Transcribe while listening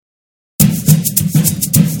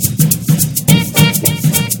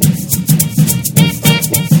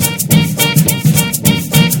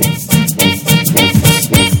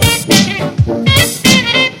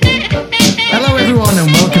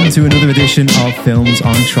to another edition of Films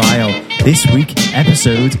on Trial. This week,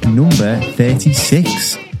 episode number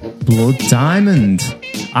 36, Blood Diamond.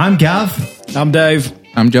 I'm Gav. I'm Dave.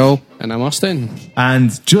 I'm Joel. And I'm Austin.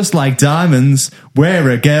 And just like diamonds, we're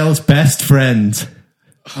a girl's best friend.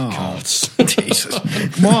 Oh, God. Jesus.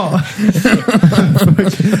 What?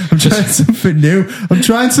 I'm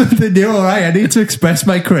trying something new. All right, I need to express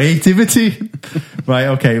my creativity. Right,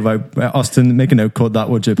 okay, right. Austin, make a note, cut that,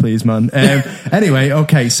 would you please, man? Anyway,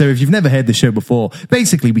 okay, so if you've never heard the show before,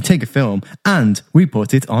 basically we take a film and we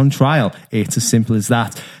put it on trial. It's as simple as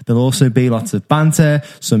that. There'll also be lots of banter,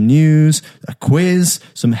 some news, a quiz,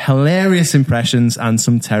 some hilarious impressions, and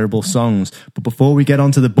some terrible songs. But before we get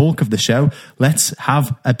on to the bulk of the show, let's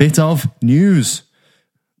have a bit of news.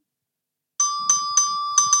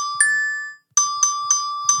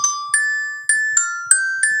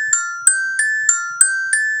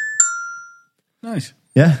 Nice.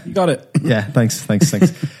 Yeah? You got it. Yeah, thanks.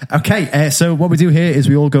 Okay, so what we do here is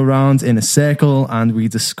we all go around in a circle and we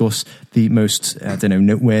discuss the most,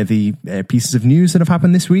 noteworthy pieces of news that have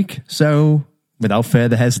happened this week. So, without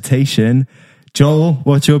further hesitation, Joel,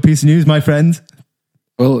 what's your piece of news, my friend?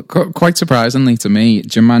 Well, quite surprisingly to me,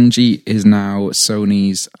 Jumanji is now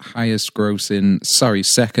Sony's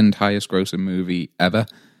second highest grossing movie ever.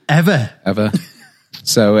 Ever.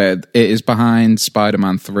 So it is behind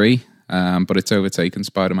Spider-Man 3, but it's overtaken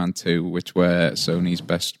Spider-Man 2, which were Sony's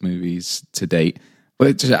best movies to date.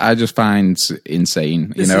 But I just find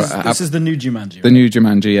insane. This is the new Jumanji. Right? The new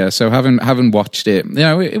Jumanji, yeah. So having watched it,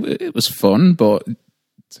 it was fun, but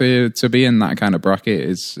to be in that kind of bracket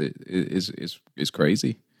is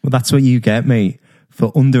crazy. Well, that's what you get, mate,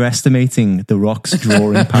 for underestimating The Rock's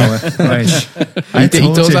drawing power. Right. He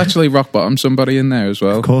does actually rock bottom somebody in there as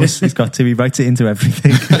well. Of course, he's got to. He writes it into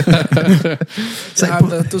everything.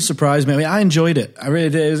 That does surprise me. I mean, I enjoyed it. I really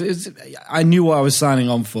did. I knew what I was signing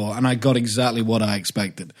on for, and I got exactly what I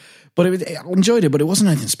expected. But I enjoyed it, but it wasn't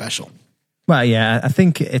anything special. Well, yeah, I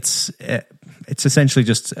think it's essentially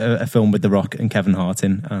just a film with The Rock and Kevin Hart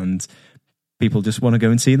in, and people just want to go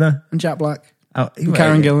and see that. And Jack Black. Oh,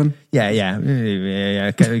 Karen Gillan.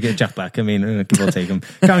 Yeah. Jack Black. I mean, give or take him.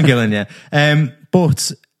 Karen Gillan, yeah.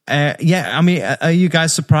 I mean, are you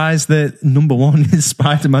guys surprised that number one is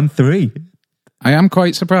Spider-Man 3? I am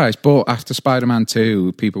quite surprised, but after Spider-Man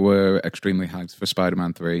 2, people were extremely hyped for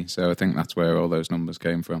Spider-Man 3, so I think that's where all those numbers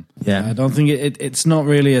came from. Yeah. I don't think it's not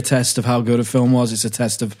really a test of how good a film was, it's a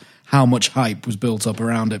test of how much hype was built up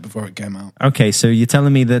around it before it came out. Okay, so you're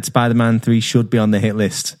telling me that Spider-Man 3 should be on the hit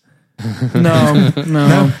list?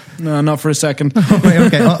 No, not for a second.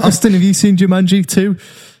 Okay, Austin, have you seen Jumanji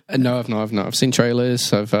 2? No, I've not. I've seen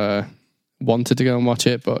trailers. I've wanted to go and watch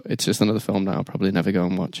it, but it's just another film that I'll probably never go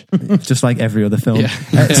and watch. Just like every other film. Yeah.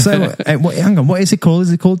 Hang on, what is it called?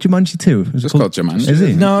 Is it called Jumanji 2? It's called Jumanji. Is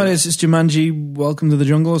it? No, it's Jumanji Welcome to the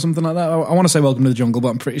Jungle or something like that. I want to say Welcome to the Jungle, but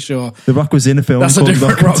I'm pretty sure The Rock was in a film that's called a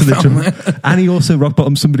different Welcome Rock to the film. Jungle. And he also rock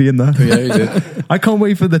bottomed somebody in there. Yeah, he did. I can't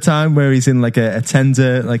wait for the time where he's in like a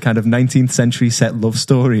tender, like kind of 19th century set love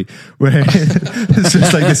story where it's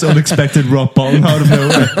just like this unexpected rock bottom out of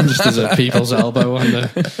nowhere. Just as a people's elbow on in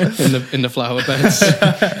the flower beds.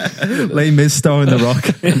 Les Mis starring The Rock.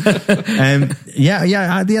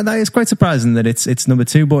 That is quite surprising that it's number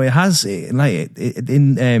 2, but it has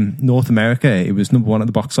in North America it was number 1 at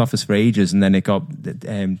the box office for ages, and then it got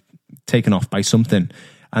taken off by something,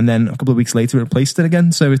 and then a couple of weeks later it replaced it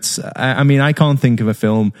again. So it's I can't think of a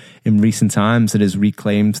film in recent times that has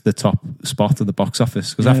reclaimed the top spot of the box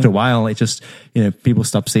office, because after a while it just people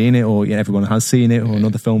stop seeing it, or everyone has seen it, or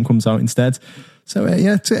another film comes out instead. So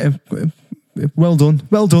well done,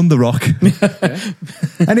 The Rock.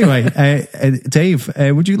 Anyway, Dave,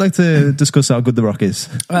 would you like to discuss how good The Rock is?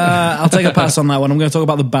 I'll take a pass on that one. I'm going to talk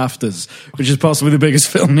about the BAFTAs, which is possibly the biggest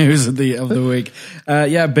film news of the week.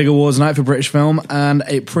 Big awards night for British film, and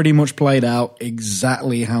it pretty much played out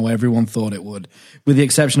exactly how everyone thought it would, with the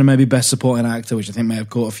exception of maybe Best Supporting Actor, which I think may have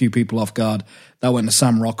caught a few people off guard. That went to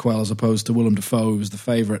Sam Rockwell as opposed to Willem Dafoe, who was the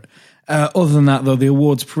favourite. Other than that, though, the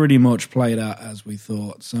awards pretty much played out as we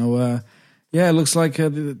thought. So, it looks like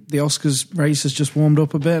the Oscars race has just warmed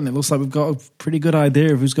up a bit, and it looks like we've got a pretty good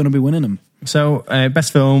idea of who's going to be winning them. So,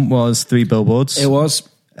 best film was Three Billboards. It was.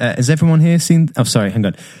 Has everyone here seen... Oh, sorry, hang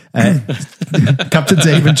on. Captain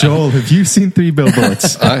Dave and Joel, have you seen Three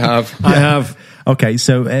Billboards? I have. I have. Okay,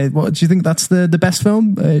 so what do you think that's the best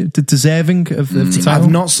film? Deserving of the title? I've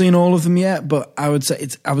not seen all of them yet, but I would say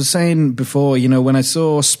I was saying before, when I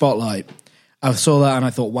saw Spotlight, I saw that and I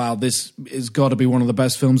thought, wow, this has got to be one of the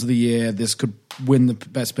best films of the year. This could win the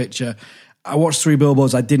best picture. I watched Three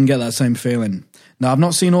Billboards. I didn't get that same feeling. Now, I've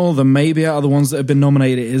not seen all of them. Maybe out of the ones that have been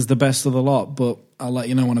nominated, it is the best of the lot, but I'll let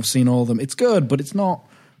you know when I've seen all of them. It's good, but it's not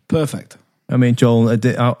perfect. I mean, Joel,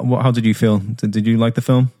 how did you feel? Did you like the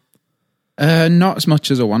film? Not as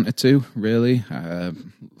much as I wanted to, really. I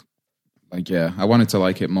wanted to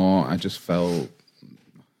like it more. I just felt,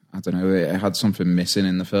 I don't know, it had something missing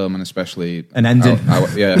in the film, and especially an ending. I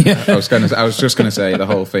was just going to say the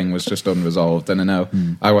whole thing was just unresolved. And I know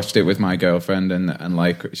I watched it with my girlfriend, and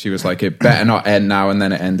like she was like, it better not end now, and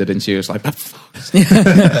then it ended, and she was like, but fuck. It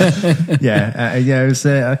was.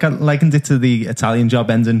 I kind of likened it to the Italian Job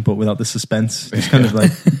ending, but without the suspense. It's kind of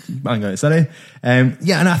like, hang on, is that it? And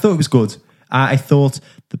I thought it was good. I thought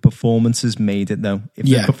the performances made it, though. If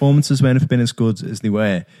the performances wouldn't have been as good as they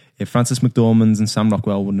were, if Frances McDormand and Sam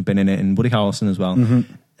Rockwell wouldn't have been in it, and Woody Harrelson as well,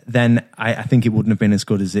 then I think it wouldn't have been as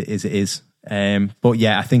good as it is. But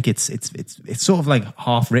yeah, I think it's sort of like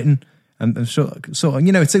half written. I'm sure,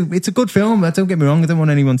 it's a good film. Don't get me wrong. I don't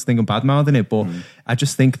want anyone to think I'm bad mouthing it, but I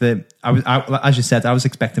just think that as you said, I was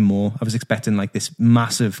expecting more. I was expecting like this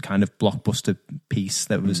massive kind of blockbuster piece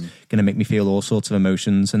that was going to make me feel all sorts of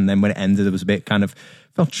emotions, and then when it ended, it was a bit kind of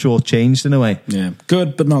felt shortchanged in a way. Yeah,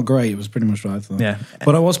 good but not great. It was pretty much what I thought. Yeah,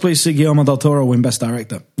 but I was pleased to see Guillermo del Toro win Best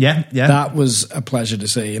Director. Yeah, that was a pleasure to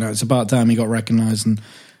see. It's about time he got recognised and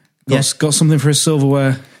got something for his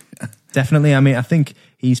silverware. Definitely. I mean, I think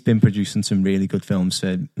he's been producing some really good films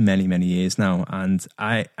for many, many years now. And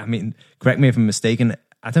I mean, correct me if I'm mistaken,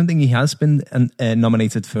 I don't think he has been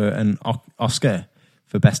nominated for an Oscar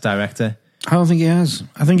for Best Director. I don't think he has.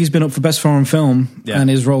 I think he's been up for Best Foreign Film and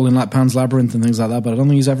his role in like Pan's Labyrinth and things like that, but I don't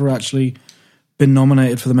think he's ever actually been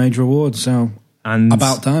nominated for the major awards. So,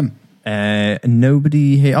 about time.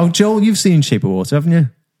 Nobody here. Oh, Joel, you've seen Shape of Water, haven't you?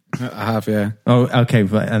 I have, yeah. Oh, okay,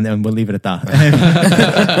 and we'll leave it at that.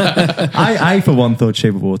 I, for one, thought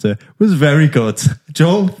Shape of Water was very good.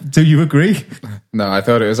 Joel, do you agree? No, I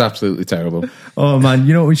thought it was absolutely terrible. Oh, man,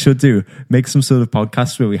 you know what we should do? Make some sort of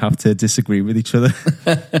podcast where we have to disagree with each other.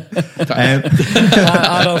 I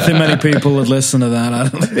don't think many people would listen to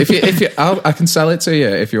that. I can sell it to you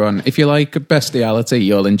if you want. If you like bestiality,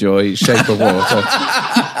 you'll enjoy Shape of Water.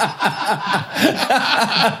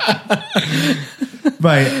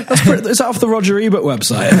 Right, is that off the Roger Ebert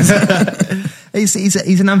website?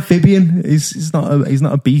 he's an amphibian. He's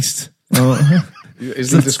not a beast.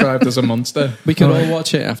 Is he described as a monster? We can all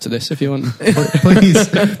watch it after this if you want.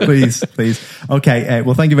 please. Okay,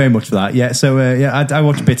 well, thank you very much for that. Yeah, so I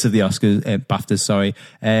watched bits of the Oscars, BAFTAs. Sorry.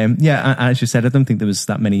 As you said, I don't think there was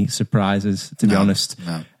that many surprises, to be honest.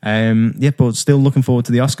 No. But still looking forward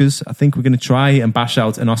to the Oscars. I think we're going to try and bash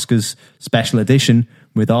out an Oscars special edition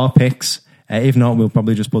with our picks. If not, we'll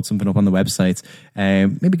probably just put something up on the website.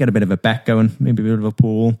 Maybe get a bit of a bet going. Maybe a bit of a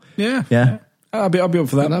pool. Yeah. I'll be up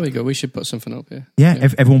for that. That'd be good. We should put something up here. Yeah.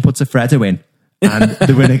 If everyone puts a Freddo in, and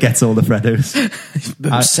the winner gets all the Freddos.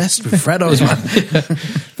 I'm obsessed with Freddos, man.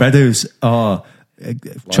 Freddos are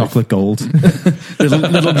chocolate gold.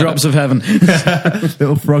 little drops of heaven.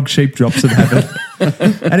 Little frog-shaped drops of heaven.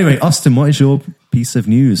 Anyway, Austin, what is your piece of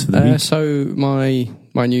news for the week? So my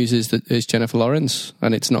news is Jennifer Lawrence,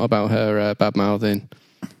 and it's not about her bad-mouthing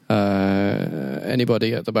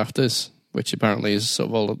anybody at the BAFTAs, which apparently is sort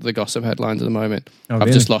of all the gossip headlines at the moment. Oh,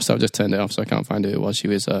 I've just turned it off, so I can't find who it was. She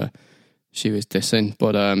was dissing,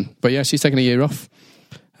 but yeah, she's taking a year off.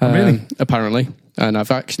 Really? Apparently, and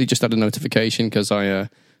I've actually just had a notification because I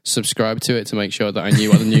subscribed to it to make sure that I knew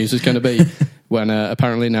what the news was going to be. When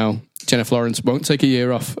apparently now Jennifer Lawrence won't take a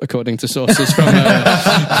year off, according to sources from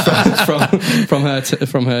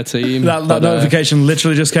her team. That notification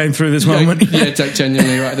literally just came through this moment. Yeah,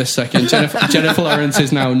 genuinely right this second. Jennifer Lawrence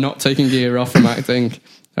is now not taking a year off from acting.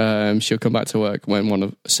 She'll come back to work when one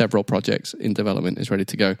of several projects in development is ready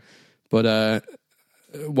to go. But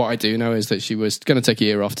what I do know is that she was going to take a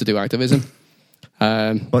year off to do activism.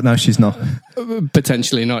 But now she's not.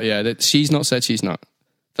 Potentially not, yeah. She's not said she's not.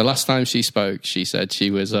 The last time she spoke, she said she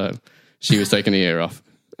was taking a year off,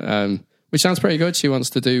 which sounds pretty good. She wants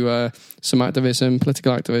to do some activism,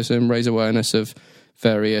 political activism, raise awareness of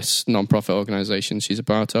various non-profit organisations she's a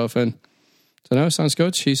part of, and so no, sounds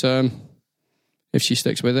good. She's if she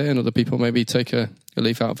sticks with it, and other people maybe take a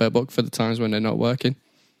leaf out of her book for the times when they're not working,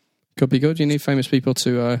 could be good. You need famous people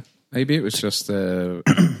to. Maybe it was just a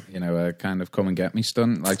kind of come and get me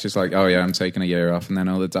stunt, oh yeah, I'm taking a year off, and then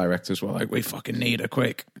all the directors were like, we fucking need her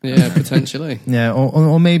quick. Yeah, potentially. Yeah,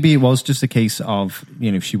 or maybe it was just a case of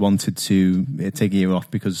she wanted to take a year off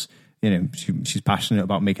because she's passionate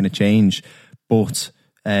about making a change, but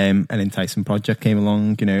an enticing project came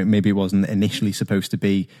along. Maybe it wasn't initially supposed to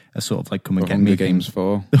be a sort of like come and get me. Hunger Games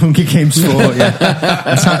 4. The Hunger Games 4, yeah.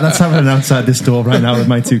 That's happening outside this door right now with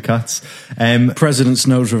my two cats. President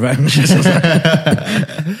Snow's revenge.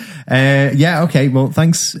 Yeah, okay. Well,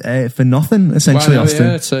 thanks for nothing, essentially, Austin.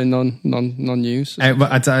 Yeah, it's a non-news.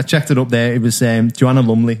 I checked it up there. It was Joanna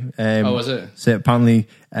Lumley. Was it? So apparently,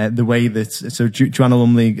 the way that Joanna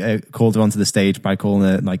Lumley called her onto the stage by calling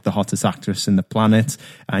her like the hottest actress in the planet,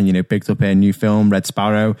 and picked up her new film Red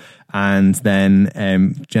Sparrow, and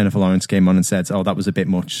then Jennifer Lawrence came on and said, "Oh, that was a bit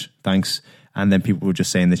much, thanks." And then people were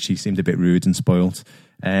just saying that she seemed a bit rude and spoiled.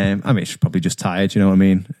 I mean, she's probably just tired, you know what I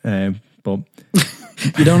mean? But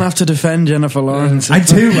you don't have to defend Jennifer Lawrence. I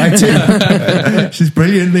do. She's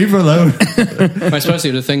brilliant. Leave her alone. I suppose the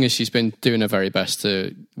other thing is she's been doing her very best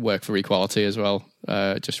to work for equality as well,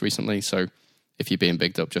 just recently. So if you're being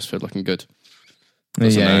bigged up just for looking good,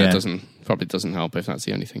 probably doesn't help if that's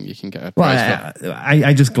the only thing you can get a prize for.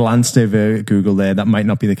 I just glanced over Google there. That might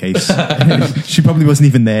not be the case. She probably wasn't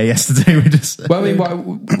even there yesterday.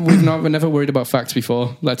 We're never worried about facts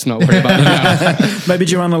before. Let's not worry about them now. Maybe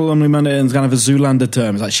Joanna Lumley is kind of a Zoolander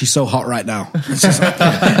term. It's like, she's so hot right now.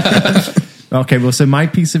 Okay, well, so my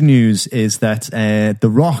piece of news is that The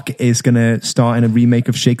Rock is going to star in a remake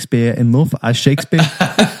of Shakespeare in Love as Shakespeare.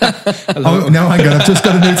 Oh, no, hang on, I've just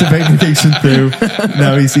got a notification through.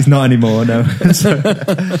 No, he's not anymore, no.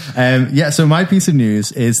 So my piece of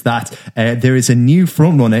news is that there is a new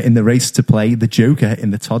frontrunner in the race to play the Joker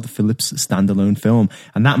in the Todd Phillips standalone film.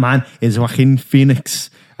 And that man is Joaquin Phoenix.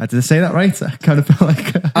 Did I say that right? I kind of felt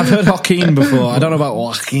like... I've heard Joaquin before. I don't know about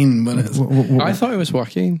Joaquin, but I thought it was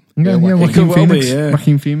Joaquin. Yeah, Joaquin Phoenix.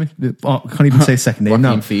 Joaquin Phoenix. Oh, I can't even say his second name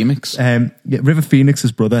now. Joaquin Phoenix. River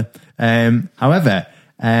Phoenix's brother. However,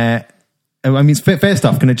 I mean, first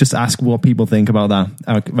off, can I just ask what people think about that?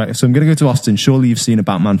 Right, so I'm going to go to Austin. Surely you've seen a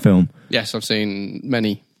Batman film. Yes, I've seen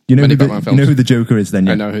many. Batman films. You know who the Joker is then?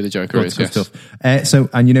 Yeah? I know who the Joker is, yes. Stuff.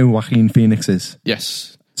 And you know who Joaquin Phoenix is?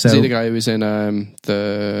 Yes. So, is he the guy who was in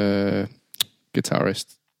the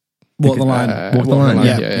guitarist? Walk the Line. Walk the Line.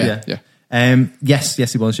 Yeah. Yes,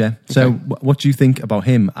 he was, yeah. So what do you think about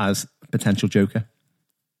him as potential Joker?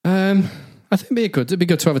 I think it'd be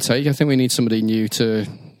good to have a take. I think we need somebody new to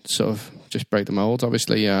sort of just break the mold.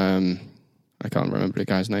 Obviously, I can't remember the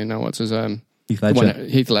guy's name now. What's his Heath Ledger.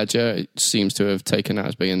 Heath Ledger seems to have taken that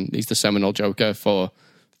as being he's the seminal Joker for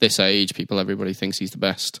this age. Everybody thinks he's the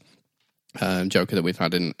best Joker that we've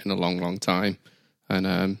had in a long time,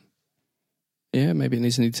 and maybe it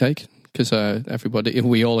needs a new take because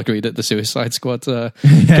we all agreed that the Suicide Squad Joker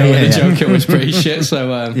was pretty shit.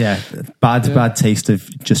 So bad taste of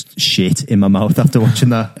just shit in my mouth after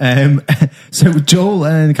watching that. So Joel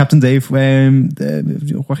and Captain Dave,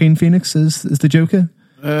 Joaquin Phoenix is the Joker.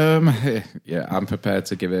 Yeah, I'm prepared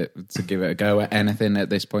to give it a go. Anything at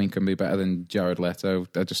this point can be better than Jared Leto.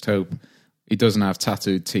 I just hope he doesn't have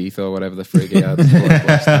tattooed teeth or whatever the frig he had.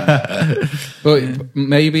 But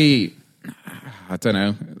maybe, I don't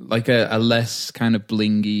know, like a less kind of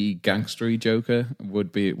blingy, gangstery Joker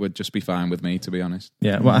would just be fine with me, to be honest.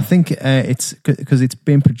 Yeah, well, I think it's because it's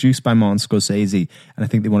been produced by Martin Scorsese, and I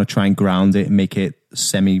think they want to try and ground it and make it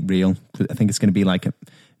semi-real. I think it's going to be like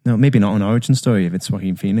maybe not an origin story if it's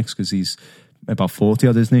Joaquin Phoenix because he's about 40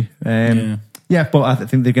 odd, isn't he? Yeah, but I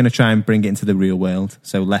think they're going to try and bring it into the real world,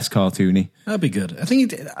 so less cartoony. That'd be good. I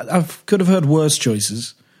think I could have heard worse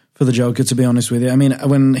choices for the Joker, to be honest with you. I mean,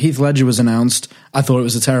 when Heath Ledger was announced, I thought it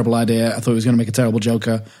was a terrible idea. I thought he was going to make a terrible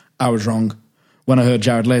Joker. I was wrong. When I heard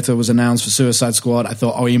Jared Leto was announced for Suicide Squad, I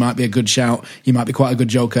thought, he might be a good shout. He might be quite a good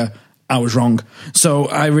Joker. I was wrong. So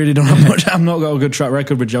I really don't have much. I've not got a good track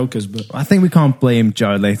record with Jokers, but I think we can't blame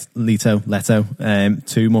Jared Leto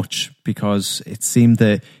too much because it seemed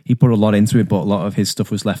that he put a lot into it, but a lot of his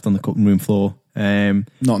stuff was left on the cutting room floor.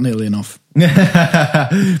 Not nearly enough.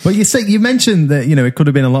 But you mentioned that it could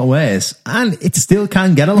have been a lot worse, and it still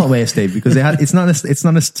can get a lot worse, Dave, because it's not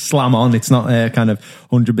a slam on. It's not a kind of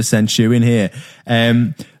 100% shoe in here.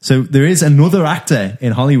 So there is another actor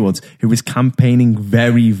in Hollywood who is campaigning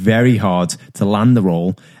very, very hard to land the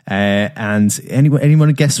role. And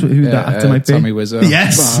anyone guess who that actor might be? Tommy Wiseau.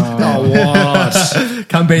 Yes. Oh, what?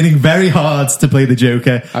 Campaigning very hard to play the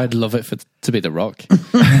Joker. I'd love it to be The Rock.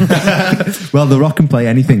 Well, The Rock can play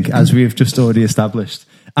anything, as we have just already established,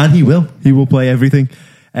 and he will. He will play everything.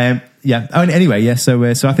 Anyway, yeah. So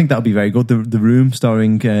I think that'll be very good. The Room,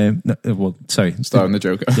 starring starring the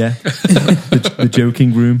Joker. Yeah, the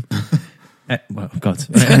Joking Room. Well, God.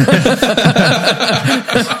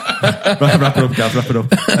 Wrap it up, Gav. Wrap it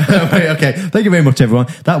up. Right, okay. Thank you very much, everyone.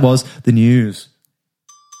 That was the news.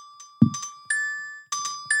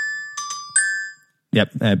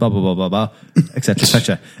 Yep. Blah blah blah blah blah, etc.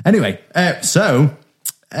 etc. Anyway, so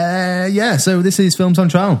this is Films on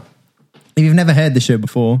Trial. If you've never heard the show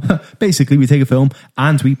before, basically we take a film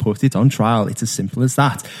and we put it on trial. It's as simple as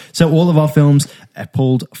that. So all of our films are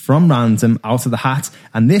pulled from random out of the hat,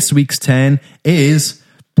 and this week's turn is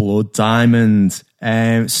Blood Diamond.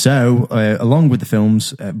 Along with the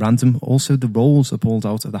films random, also the roles are pulled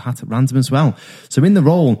out of the hat at random as well. So in the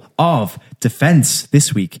role of defense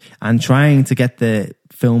this week and trying to get the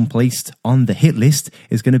film placed on the hit list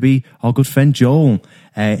is going to be our good friend Joel.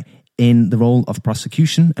 In the role of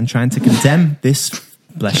prosecution and trying to condemn this,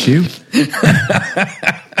 bless you, just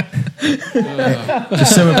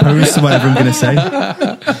so opposed to whatever I'm going to say.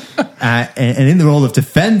 And in the role of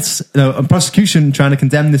defense, prosecution trying to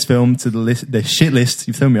condemn this film to the shit list,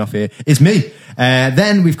 you've thrown me off here, is me.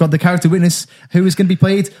 Then we've got the character witness who is going to be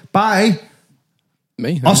played by...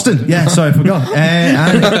 Me? Austin, yeah, sorry, I forgot.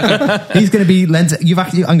 And he's going to be lent.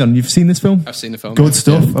 You've seen this film? I've seen the film. Good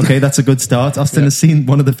stuff. Yeah. Okay, that's a good start. Austin has seen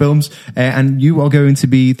one of the films, and you are going to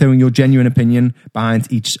be throwing your genuine opinion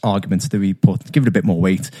behind each argument that we put. Give it a bit more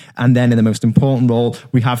weight. And then in the most important role,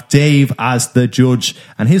 we have Dave as the judge,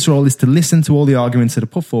 and his role is to listen to all the arguments that are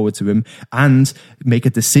put forward to him and make a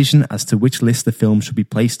decision as to which list the film should be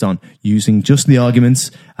placed on, using just the arguments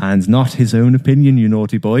and not his own opinion, you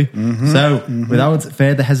naughty boy. Without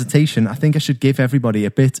further hesitation, I think I should give everybody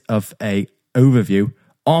a bit of a overview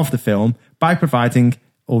of the film by providing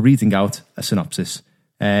or reading out a synopsis.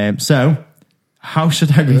 So, how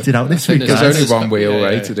should I read it out this week? There's only one wheel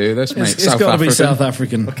way to do this, mate. It's got to be South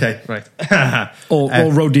African. Okay, right. or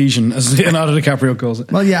Rhodesian, as Leonardo DiCaprio calls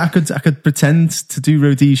it. Well, yeah, I could pretend to do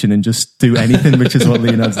Rhodesian and just do anything, which is what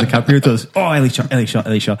Leonardo DiCaprio does. Oh, Ellie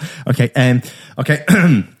shot. Okay.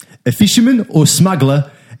 A fisherman or smuggler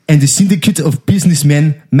and a syndicate of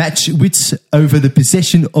businessmen match wits over the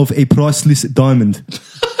possession of a priceless diamond.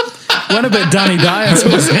 Went a bit Danny Dyer.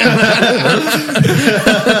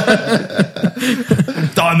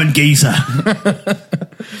 Diamond geezer.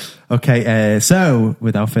 Okay, so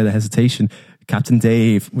without further hesitation, Captain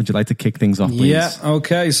Dave, would you like to kick things off, please? Yeah,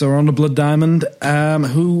 okay, so we're on the Blood Diamond.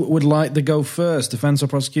 Who would like to go first, defense or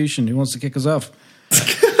prosecution? Who wants to kick us off?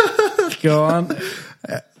 Go on.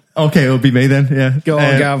 Okay, it'll be me then, yeah. Go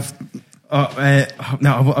on, Gav.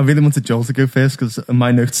 No, I really wanted Joel to go first because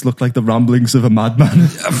my notes look like the ramblings of a madman.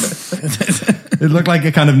 It looked like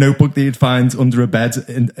a kind of notebook that you'd find under a bed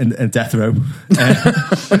in death row.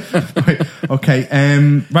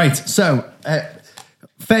 Right, so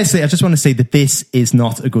firstly, I just want to say that this is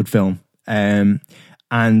not a good film. And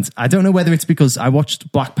I don't know whether it's because I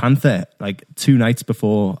watched Black Panther like 2 nights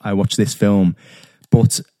before I watched this film,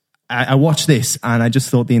 but I watched this and I just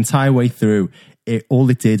thought the entire way through, all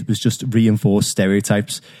it did was just reinforce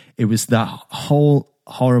stereotypes. It was that whole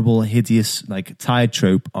horrible, hideous, like tired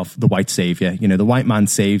trope of the white savior. You know, the white man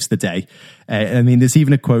saves the day. I mean, there's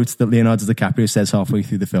even a quote that Leonardo DiCaprio says halfway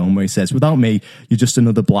through the film where he says, "Without me, you're just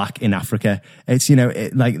another black in Africa." It's, you know,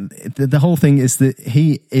 the whole thing is that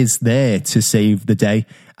he is there to save the day.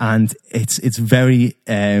 And it's very,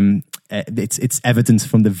 it's evident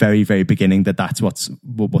from the very, very beginning that that's what's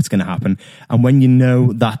going to happen. And when you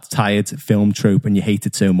know that tired film trope and you hate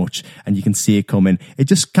it so much and you can see it coming, it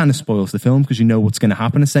just kind of spoils the film because you know what's going to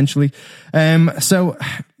happen essentially. So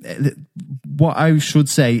what I should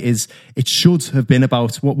say is it should have been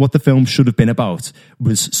about what the film should have been about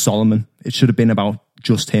was Solomon. It should have been about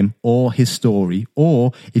just him or his story,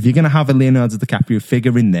 or if you're going to have a Leonardo DiCaprio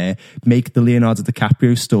figure in there, make the Leonardo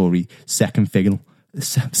DiCaprio story second fiddle.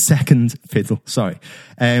 Sorry,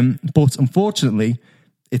 but unfortunately,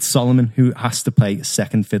 it's Solomon who has to play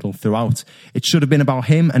second fiddle throughout. It should have been about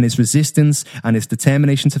him and his resistance and his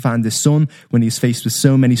determination to find his son when he's faced with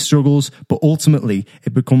so many struggles. But ultimately,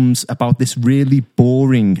 it becomes about this really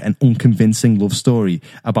boring and unconvincing love story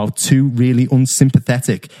about 2 really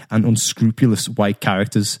unsympathetic and unscrupulous white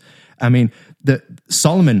characters. I mean,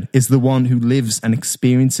 Solomon is the one who lives and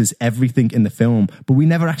experiences everything in the film, but we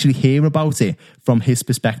never actually hear about it from his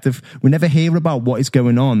perspective. We never hear about what is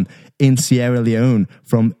going on in Sierra Leone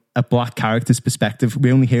from a black character's perspective.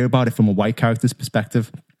 We only hear about it from a white character's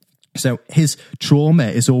perspective. So his trauma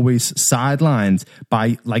is always sidelined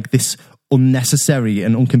by like this unnecessary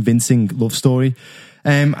and unconvincing love story.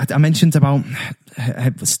 I mentioned about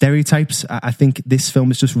stereotypes. I think this film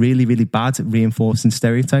is just really, really bad at reinforcing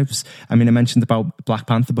stereotypes. I mean, I mentioned about Black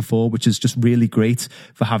Panther before, which is just really great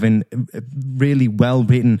for having really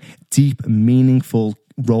well-written, deep, meaningful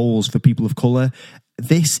roles for people of colour.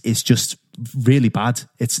 This is just really bad.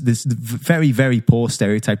 There's very, very poor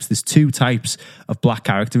stereotypes. There's two types of black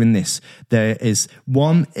character in this.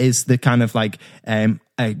 One is the kind of like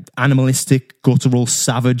animalistic, guttural,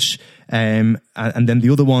 savage, and then the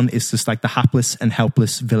other one is just like the hapless and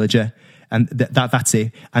helpless villager. And that's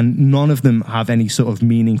it. And none of them have any sort of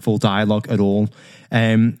meaningful dialogue at all.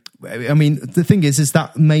 I mean, the thing is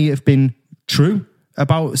that may have been true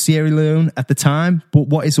about Sierra Leone at the time, but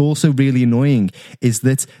what is also really annoying is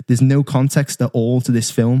that there's no context at all to this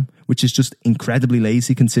film, which is just incredibly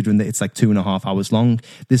lazy considering that it's like 2.5 hours long.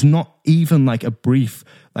 There's not even like a brief,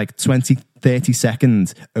 like 20-30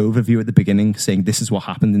 second overview at the beginning saying this is what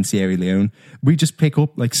happened in Sierra Leone. We just pick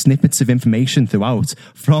up like snippets of information throughout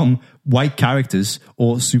from white characters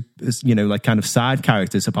or like kind of side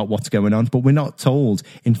characters about what's going on, but we're not told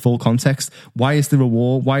in full context. Why is there a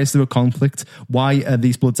war? Why is there a conflict? Why are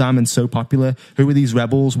these Blood Diamonds so popular? Who are these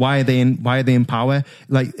rebels? Why are they in power?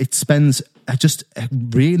 Like, it spends just a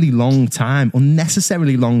really long time,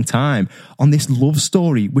 unnecessarily long time, on this love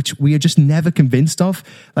story, which we are just never convinced of.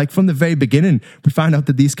 Like, from the very beginning, we find out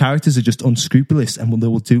that these characters are just unscrupulous and they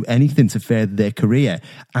will do anything to further their career.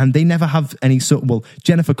 And they never have any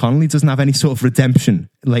Jennifer Connelly doesn't have any sort of redemption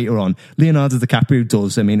later on. Leonardo DiCaprio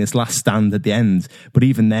does, I mean, his last stand at the end. But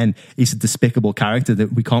even then, he's a despicable character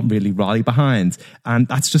that we can't really rally behind. And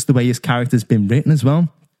that's just the way his character's been written as well.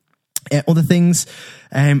 Other things,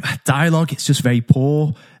 dialogue, it's just very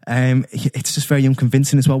poor. It's just very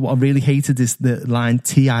unconvincing as well. What I really hated is the line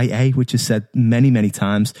TIA, which is said many, many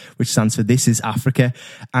times, which stands for This is Africa.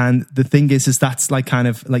 And the thing is that's like kind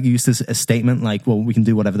of like used as a statement, like, well, we can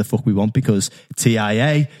do whatever the fuck we want because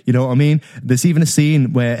TIA, you know what I mean? There's even a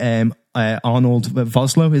scene where Arnold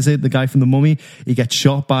Vosloo, is it, the guy from The Mummy? He gets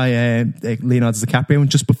shot by Leonardo DiCaprio, and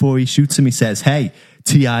just before he shoots him, he says, "Hey,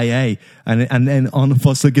 TIA," and then Arnold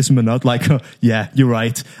Vosloo gives him a nod, like, oh, "Yeah, you're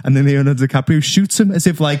right." And then Leonardo DiCaprio shoots him as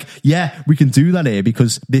if like, "Yeah, we can do that here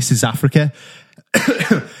because this is Africa."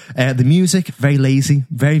 The music, very lazy,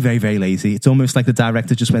 very, very, very lazy. It's almost like the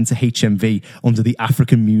director just went to HMV under the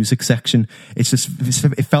African music section. It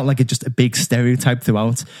felt like just a big stereotype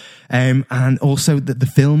throughout. And also the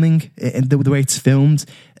filming, the way it's filmed,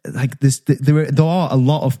 like there are a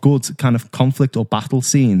lot of good kind of conflict or battle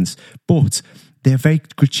scenes, but they're very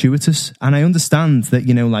gratuitous. And I understand that,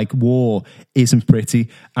 like, war isn't pretty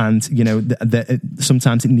and,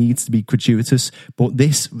 sometimes it needs to be gratuitous. But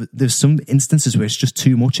there's some instances where it's just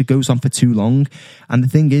too much. It goes on for too long. And the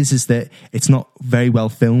thing is that it's not very well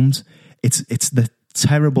filmed. It's the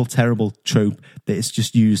terrible, terrible trope that is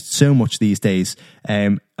just used so much these days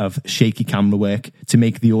of shaky camera work to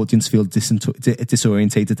make the audience feel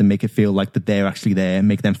disorientated and make it feel like that they're actually there,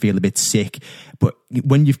 make them feel a bit sick. But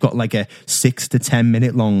when you've got like a 6 to 10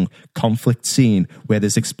 minute long conflict scene where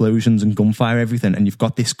there's explosions and gunfire, everything, and you've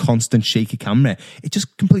got this constant shaky camera, it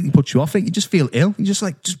just completely puts you off. You just feel ill. You just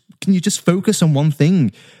like, can you just focus on one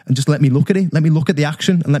thing and just let me look at it? Let me look at the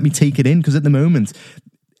action and let me take it in. Because at the moment,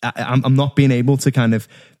 I'm not being able to kind of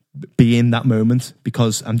be in that moment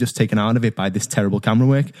because I'm just taken out of it by this terrible camera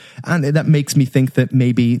work. And that makes me think that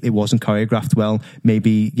maybe it wasn't choreographed well.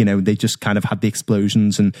 Maybe, they just kind of had the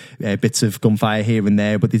explosions and bits of gunfire here and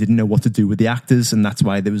there, but they didn't know what to do with the actors. And that's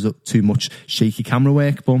why there was too much shaky camera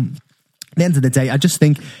work. But at the end of the day, I just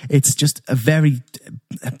think it's just a very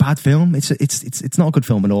bad film. It's not a good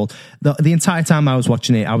film at all. The entire time I was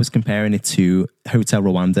watching it, I was comparing it to Hotel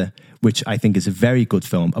Rwanda, which I think is a very good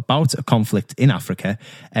film about a conflict in Africa,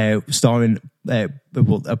 written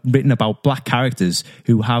about black characters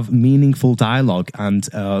who have meaningful dialogue and,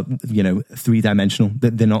 3-dimensional.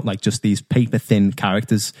 They're not like just these paper-thin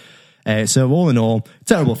characters. So all in all,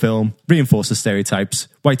 terrible film, reinforces stereotypes,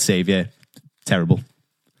 white savior, terrible.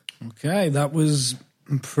 Okay, that was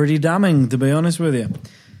pretty damning, to be honest with you.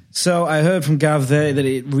 So I heard from Gav there that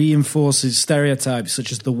it reinforces stereotypes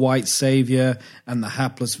such as the white savior and the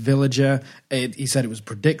hapless villager. He said it was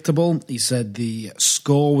predictable. He said the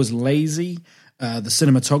score was lazy. The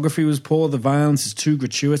cinematography was poor. The violence is too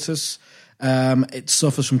gratuitous. It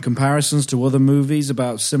suffers from comparisons to other movies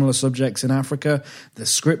about similar subjects in Africa. The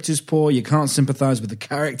script is poor. You can't sympathize with the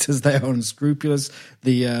characters. They are unscrupulous.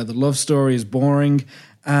 The love story is boring.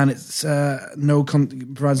 And it's provides no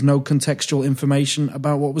contextual information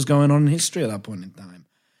about what was going on in history at that point in time.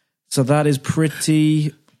 So that is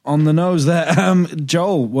pretty on the nose there.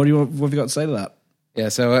 Joel, what have you got to say to that? Yeah,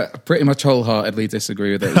 so I pretty much wholeheartedly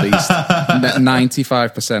disagree with at least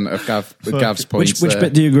 95% of Gav's points. Which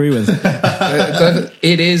bit do you agree with?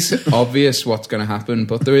 It is obvious what's going to happen,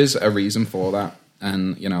 but there is a reason for that.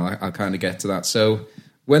 And, I'll kind of get to that. So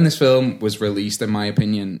when this film was released, in my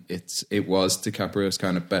opinion, it was DiCaprio's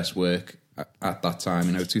kind of best work at that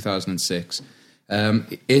time, 2006.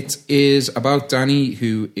 It is about Danny,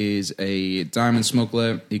 who is a diamond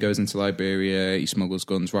smuggler. He goes into Liberia, he smuggles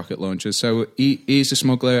guns, rocket launchers. So he's a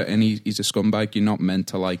smuggler and he's a scumbag. You're not meant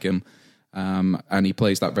to like him. And he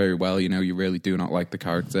plays that very well. You really do not like the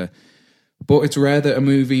character. But it's rare that a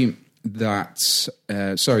movie it's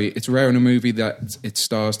rare in a movie that its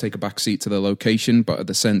stars take a backseat to the location, but at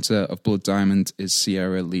the centre of Blood Diamond is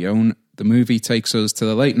Sierra Leone. The movie takes us to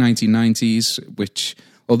the late 1990s, which,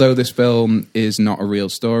 although this film is not a real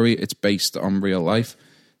story, it's based on real life.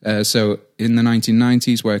 So in the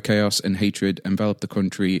 1990s, where chaos and hatred envelop the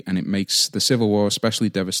country, and it makes the Civil War especially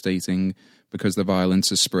devastating because the violence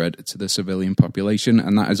has spread to the civilian population,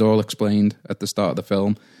 and that is all explained at the start of the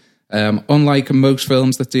film. Unlike most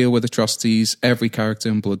films that deal with atrocities, every character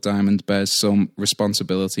in Blood Diamond bears some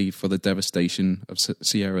responsibility for the devastation of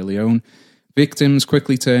Sierra Leone. Victims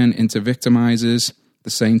quickly turn into victimizers. The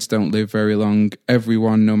saints don't live very long.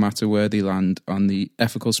 Everyone, no matter where they land on the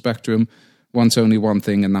ethical spectrum, wants only one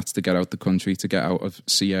thing, and that's to get out the country, to get out of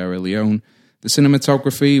Sierra Leone. The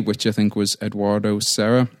cinematography, which I think was Eduardo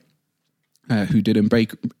Serra, who did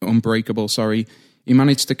Unbreakable, he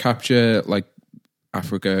managed to capture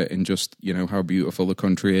Africa in just, how beautiful the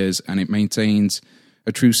country is, and it maintains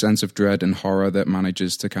a true sense of dread and horror that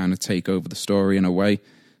manages to kind of take over the story in a way.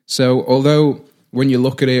 So although when you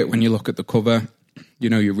look at it, when you look at the cover,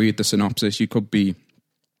 you read the synopsis, you could be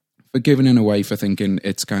forgiven in a way for thinking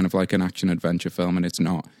it's kind of like an action-adventure film, and it's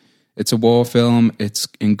not. It's a war film. It's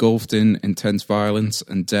engulfed in intense violence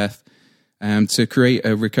and death. To create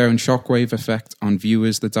a recurrent shockwave effect on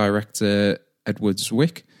viewers, the director, Edward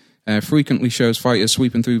Zwick, frequently shows fighters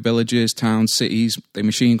sweeping through villages, towns, cities. They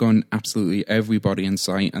machine gun absolutely everybody in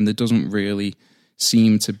sight, and there doesn't really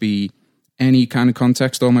seem to be any kind of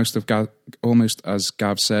context, almost as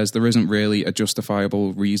Gav says. There isn't really a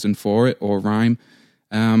justifiable reason for it or rhyme.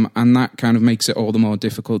 And that kind of makes it all the more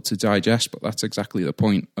difficult to digest, but that's exactly the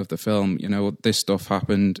point of the film. This stuff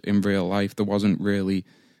happened in real life. There wasn't really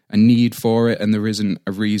a need for it, and there isn't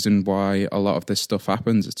a reason why a lot of this stuff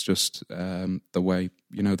happens. It's just the way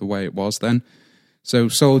it was then. So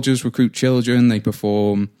soldiers recruit children, they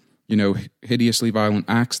perform, hideously violent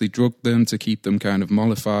acts, they drug them to keep them kind of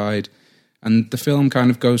mollified. And the film kind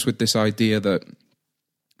of goes with this idea that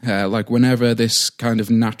whenever this kind of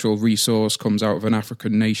natural resource comes out of an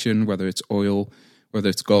African nation, whether it's oil, whether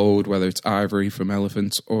it's gold, whether it's ivory from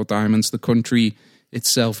elephants or diamonds, the country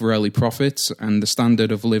itself rarely profits, and the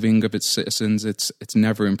standard of living of its citizens, it's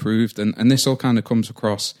never improved. And this all kind of comes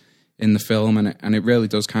across in the film, and it really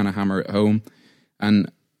does kind of hammer it home.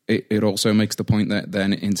 And it also makes the point that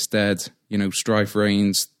then instead, strife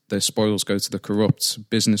reigns, the spoils go to the corrupt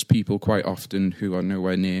business people quite often who are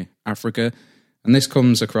nowhere near Africa. And this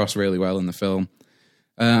comes across really well in the film.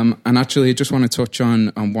 And actually, I just want to touch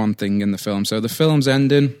on one thing in the film. So the film's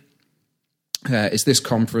ending is this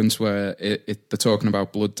conference where they're talking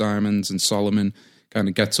about blood diamonds, and Solomon kind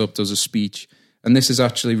of gets up, does a speech. And this is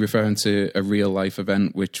actually referring to a real-life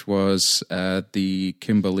event, which was the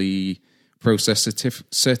Kimberley Process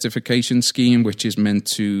Certification Scheme, which is meant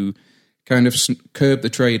to kind of curb the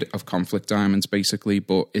trade of conflict diamonds, basically,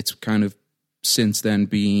 but it's kind of since then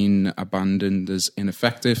been abandoned as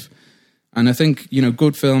ineffective. And I think,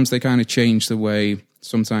 good films, they kind of change the way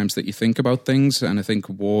sometimes that you think about things, and I think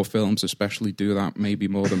war films especially do that maybe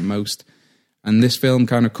more than most. And this film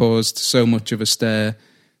kind of caused so much of a stir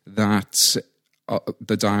that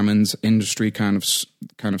the diamonds industry kind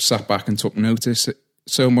of sat back and took notice,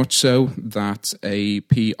 so much so that a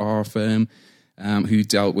PR firm who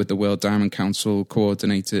dealt with the World Diamond Council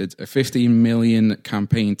coordinated a $15 million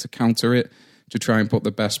campaign to counter it, to try and put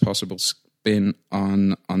the best possible spin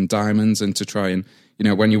on diamonds, and to try and,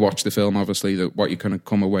 when you watch the film, obviously what you kind of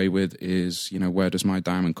come away with is, where does my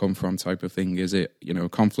diamond come from type of thing. Is it, a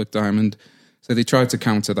conflict diamond? So they tried to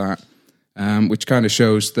counter that, which kind of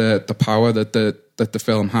shows the power that the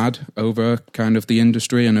film had over kind of the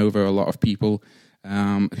industry and over a lot of people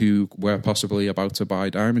who were possibly about to buy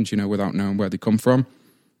diamonds, without knowing where they come from.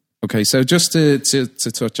 Okay, so just to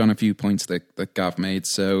touch on a few points that Gav made.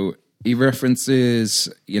 So he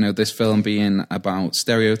references, this film being about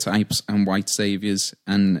stereotypes and white saviors.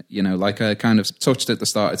 And, like I kind of touched at the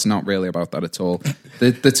start, it's not really about that at all.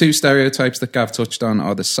 The two stereotypes that Gav touched on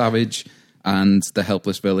are the savage and the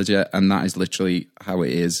helpless villager. And that is literally how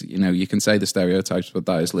it is. You can say the stereotypes, but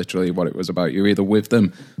that is literally what it was about. You're either with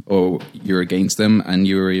them or you're against them. And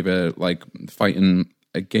you're either fighting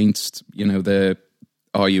against, the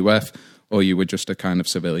RUF, or you were just a kind of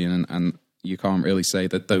civilian. And you can't really say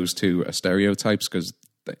that those two are stereotypes, because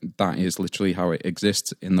that is literally how it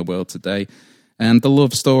exists in the world today. And the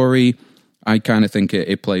love story, I kind of think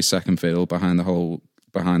it plays second fiddle behind the whole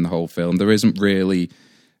film. There isn't really,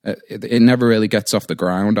 it never really gets off the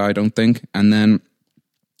ground, I don't think. And then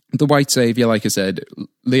the white savior, like I said,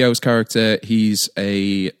 Leo's character, he's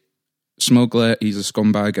a smuggler, he's a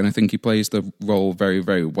scumbag, and I think he plays the role very,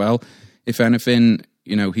 very well. If anything,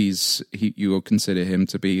 you know, you would consider him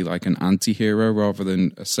to be like an anti-hero rather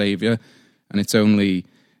than a savior, and it's only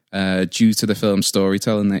due to the film's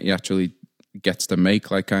storytelling that he actually gets to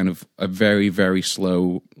make like kind of a very, very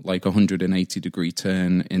slow, like 180-degree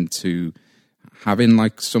turn into having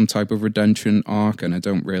like some type of redemption arc. And I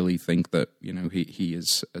don't really think that, you know, he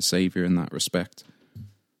is a savior in that respect.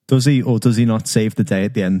 Does he, or does he not save the day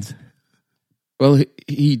at the end? Well,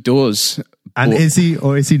 he does. And is he,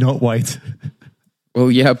 or is he not white? Well,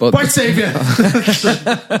 yeah, but white savior.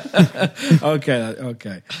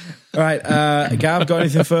 Okay. All right, Gav, got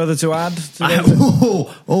anything further to add?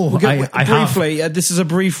 Briefly, this is a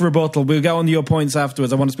brief rebuttal. We'll go on to your points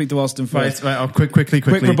afterwards. I want to speak to Austin first. Right. Oh, quickly.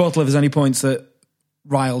 Quick rebuttal if there's any points that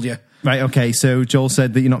riled you. Right, okay, so Joel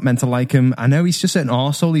said that you're not meant to like him. I know he's just an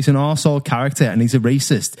arsehole. He's an arsehole character and he's a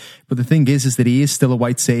racist. But the thing is that he is still a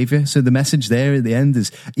white savior. So the message there at the end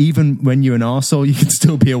is even when you're an arsehole, you can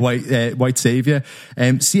still be a white savior.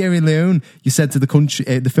 Sierra Leone, you said to the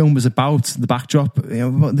country, the film was about the backdrop. You know,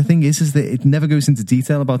 but the thing is that it never goes into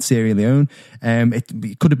detail about Sierra Leone.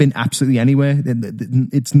 It could have been absolutely anywhere.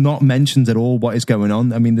 It's not mentioned at all what is going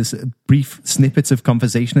on. I mean, there's brief snippets of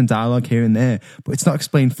conversation and dialogue here and there, but it's not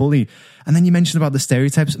explained fully. And then you mentioned about the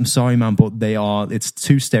stereotypes. I'm sorry, man, but it's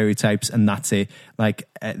 2 stereotypes and that's it. Like,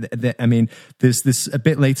 I mean, there's this a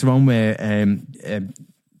bit later on where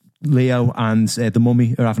Leo and the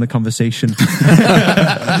mummy are having a conversation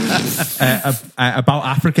about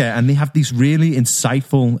Africa, and they have these really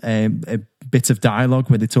insightful bits of dialogue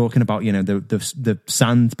where they're talking about, you know, the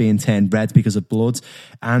sand being turned red because of blood.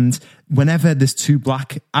 And whenever there's 2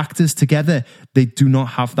 black actors together, they do not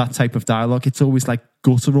have that type of dialogue. It's always like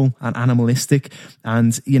guttural and animalistic.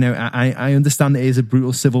 And, you know, I understand it is a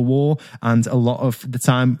brutal civil war, and a lot of the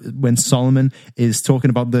time when Solomon is talking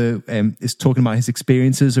about his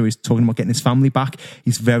experiences, or he's talking about getting his family back,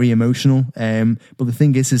 he's very emotional. But the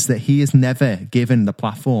thing is that he is never given the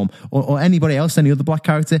platform, or anybody else, any other black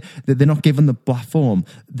character, that they're not given the platform,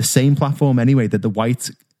 the same platform anyway, that the white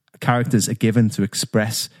characters are given to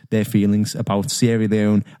express their feelings about Sierra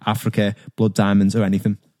Leone, Africa, blood diamonds, or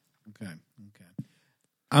anything. Okay.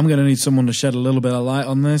 I'm going to need someone to shed a little bit of light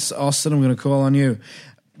on this. Austin, I'm going to call on you.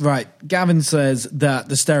 Right, Gavin says that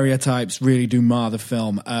the stereotypes really do mar the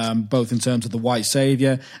film, both in terms of the white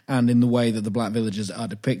saviour and in the way that the black villagers are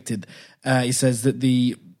depicted. He says that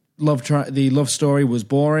the love story was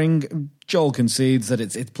boring. Joel concedes that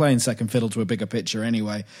it's playing second fiddle to a bigger picture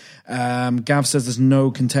anyway. Gav says there's no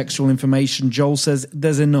contextual information. Joel says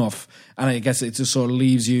there's enough. And I guess it just sort of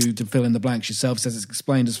leaves you to fill in the blanks yourself. Says it's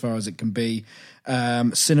explained as far as it can be.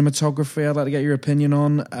 Cinematography, I'd like to get your opinion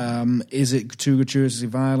on. Is it too gratuitously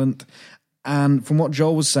violent? And from what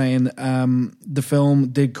Joel was saying, the film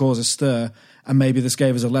did cause a stir, and maybe this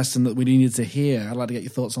gave us a lesson that we needed to hear. I'd like to get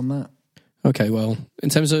your thoughts on that. Okay, well, in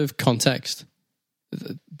terms of context,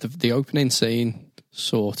 the opening scene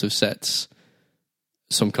sort of sets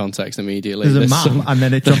some context immediately. There's a map, and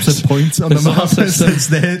then it drops a point on the map.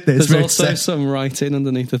 There's also some writing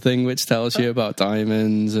underneath the thing which tells you about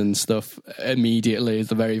diamonds and stuff immediately. It's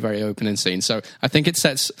the very, very opening scene. So I think it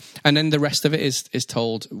sets, and then the rest of it is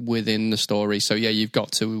told within the story. So yeah, you've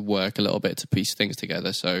got to work a little bit to piece things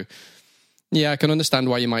together. So yeah, I can understand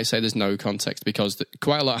why you might say there's no context, because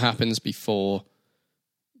quite a lot happens before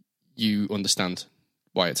you understand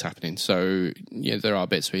why it's happening. So yeah, there are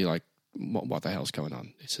bits where you're like, what the hell's going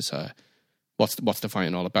on? It's just what's the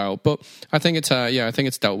fighting all about? But I think it's I think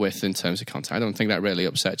it's dealt with in terms of content. I don't think that really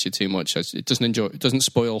upsets you too much. It doesn't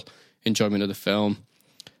spoil enjoyment of the film.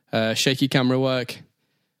 Shaky camera work.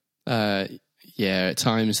 At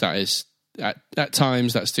times that is at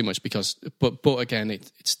times that's too much, because but again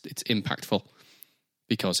it's impactful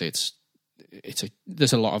because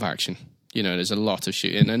there's a lot of action. You know, there's a lot of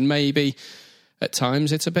shooting, and maybe at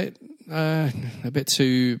times it's a bit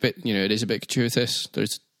too. You know, it is a bit gratuitous.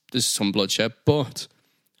 There's some bloodshed, but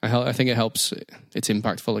I think it helps. It's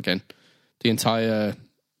impactful again. The entire,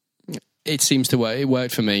 it seems to work. It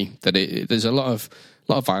worked for me. That there's a lot of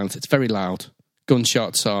violence. It's very loud.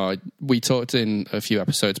 Gunshots are. We talked in a few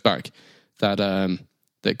episodes back that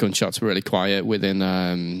gunshots were really quiet within.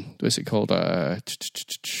 What's it called?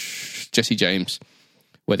 Jesse James,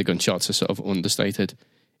 where the gunshots are sort of understated.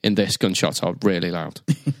 In this, gunshots are really loud.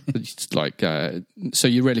 It's like, so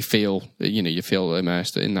you really feel, you feel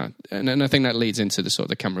immersed in that. And I think that leads into the sort of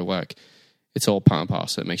the camera work it's all part and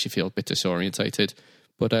parcel. It makes you feel a bit disorientated.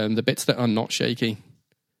 But the bits that are not shaky,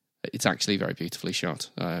 it's actually very beautifully shot.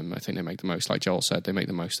 I think they make the most, like Joel said, they make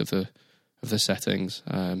the most of the settings.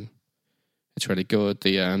 It's really good.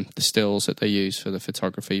 The stills that they use for the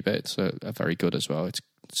photography bits are very good as well. It's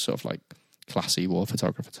sort of like classy war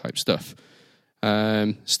photographer type stuff.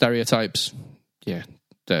 Stereotypes, yeah,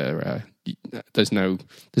 there's no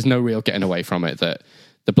real getting away from it. That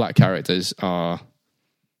the black characters are,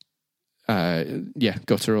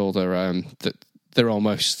 guttural. They're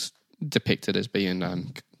almost depicted as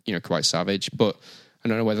being, quite savage. But I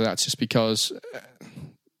don't know whether that's just because,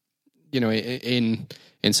 in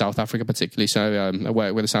South Africa particularly. So I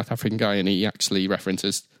work with a South African guy, and he actually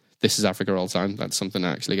references "This is Africa" all the time. That's something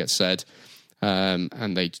that actually gets said,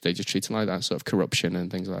 and they just treat it like that, sort of corruption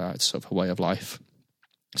and things like that. It's sort of a way of life.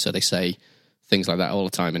 So they say things like that all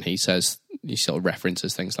the time, and he sort of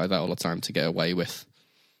references things like that all the time to get away with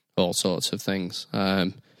all sorts of things.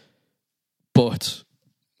 But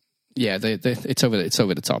yeah, it's over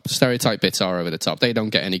the top. The stereotype bits are over the top. They don't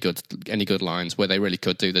get any good lines where they really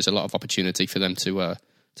could do. There's a lot of opportunity for them to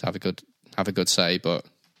have a good say, but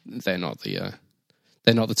they're not the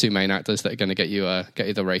two main actors that are going to get you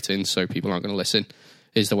the ratings, so people aren't going to listen.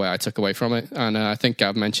 Is the way I took away from it, and I think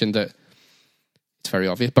Gav mentioned that it's very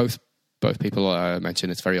obvious. Both people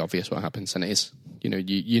mentioned it's very obvious what happens, and it is.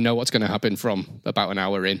 You know what's going to happen from about an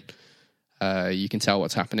hour in. You can tell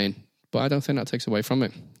what's happening, but I don't think that takes away from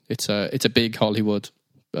it. It's a big Hollywood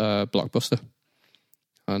blockbuster,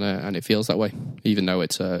 and it feels that way, even though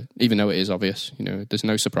it is obvious. There's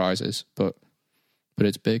no surprises, but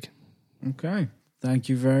it's big. Okay, thank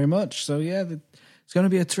you very much. So yeah, it's going to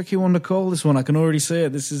be a tricky one to call, this one. I can already see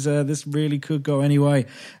it. This really could go any way.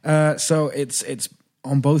 So it's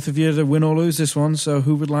on both of you to win or lose this one. So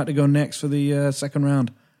who would like to go next for the second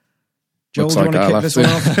round? Joel, do you want to kick this one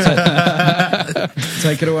off?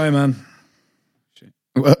 Take it away, man.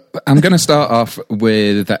 Well, I'm going to start off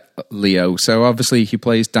with Leo. So obviously he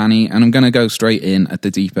plays Danny, and I'm going to go straight in at the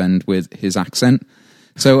deep end with his accent.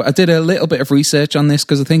 So I did a little bit of research on this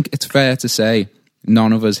because I think it's fair to say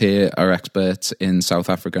none of us here are experts in South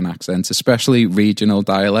African accents, especially regional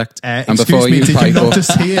dialect. And before did you not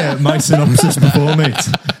just hear my synopsis before me?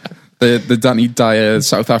 The Danny Dyer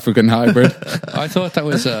South African hybrid. I thought that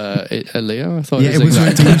was a Leo. I thought it was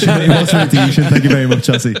Rhodesian. It was Rhodesian. Thank you very much,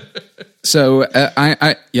 Chelsea. So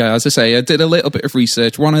as I say, I did a little bit of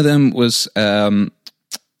research. One of them was, I'm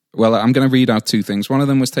going to read out two things. One of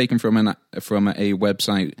them was taken from a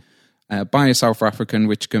website by a South African,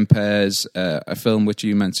 which compares a film which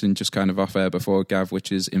you mentioned just kind of off air before, Gav,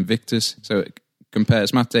 which is Invictus. So it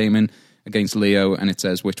compares Matt Damon against Leo, and it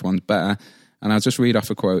says which one's better. And I'll just read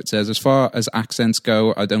off a quote. It says, "As far as accents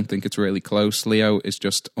go, I don't think it's really close. Leo is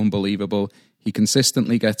just unbelievable. He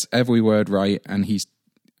consistently gets every word right, and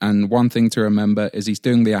one thing to remember is he's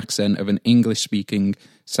doing the accent of an English-speaking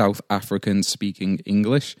South African-speaking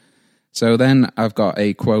English." So then I've got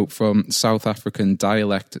a quote from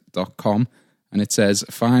SouthAfricanDialect.com, and it says,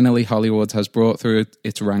 "Finally, Hollywood has brought through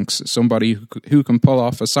its ranks somebody who can pull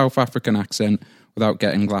off a South African accent without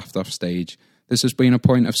getting laughed off stage. This has been a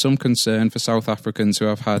point of some concern for South Africans who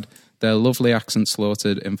have had their lovely accent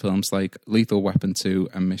slaughtered in films like Lethal Weapon 2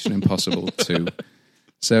 and Mission Impossible 2.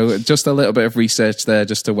 So just a little bit of research there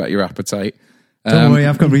just to whet your appetite. Don't worry,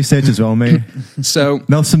 I've got research as well, mate. So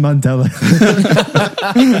Nelson Mandela.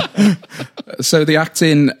 So the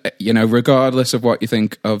acting, regardless of what you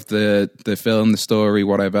think of the film, the story,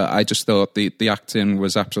 whatever, I just thought the acting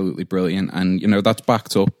was absolutely brilliant. And, that's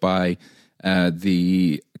backed up by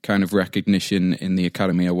the kind of recognition in the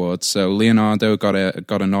Academy Awards. So Leonardo got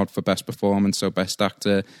a nod for Best Performance, so Best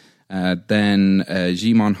Actor. Then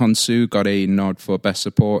Djimon Hounsou got a nod for Best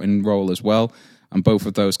Supporting Role as well. And both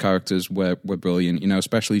of those characters were brilliant,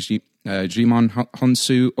 especially Djimon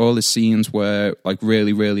Hounsou. All his scenes were like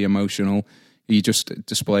really, really emotional. He just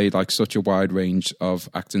displayed like such a wide range of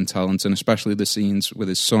acting talent, and especially the scenes with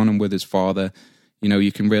his son and with his father.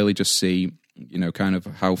 You can really just see, kind of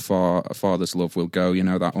how far a father's love will go,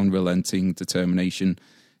 that unrelenting determination.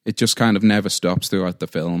 It just kind of never stops throughout the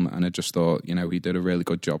film, and I just thought, he did a really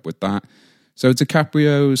good job with that. So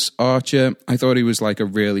DiCaprio's Archer, I thought he was like a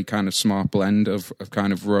really kind of smart blend of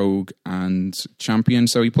kind of rogue and champion.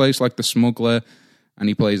 So he plays like the smuggler, and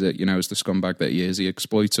he plays it, as the scumbag that he is. He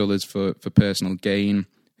exploits others for personal gain.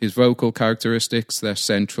 His vocal characteristics, they're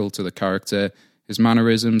central to the character. His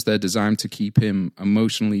mannerisms, they're designed to keep him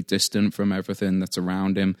emotionally distant from everything that's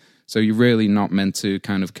around him. So you're really not meant to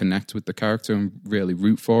kind of connect with the character and really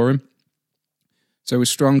root for him. So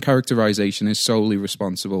his strong characterization is solely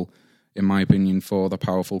responsible, in my opinion, for the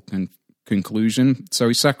powerful conclusion. So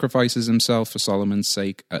he sacrifices himself for Solomon's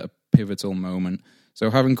sake at a pivotal moment. So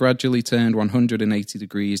having gradually turned 180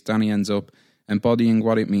 degrees, Danny ends up embodying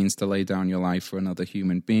what it means to lay down your life for another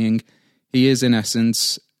human being. He in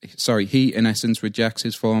essence rejects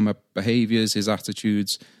his former behaviors, his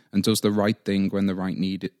attitudes, and does the right thing when the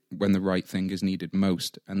right thing is needed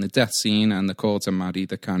most. And the death scene and the call to Maddie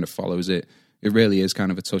that kind of follows it, it really is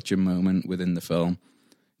kind of a touching moment within the film.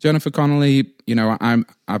 Jennifer Connelly,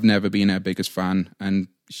 I've never been her biggest fan, and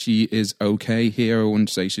she is okay here. I wouldn't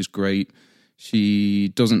say she's great. She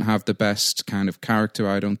doesn't have the best kind of character,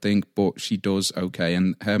 I don't think, but she does okay.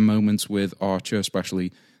 And her moments with Archer,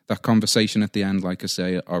 especially that conversation at the end, like I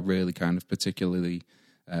say, are really kind of particularly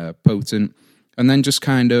potent. And then just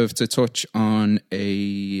kind of to touch on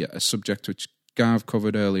a subject which Gav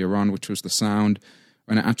covered earlier on, which was the sound.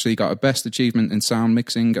 And it actually got a Best Achievement in Sound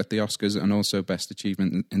Mixing at the Oscars and also Best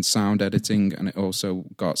Achievement in Sound Editing. And it also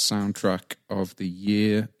got Soundtrack of the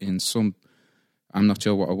Year in some... I'm not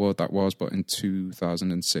sure what award that was, but in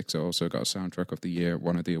 2006 it also got Soundtrack of the Year at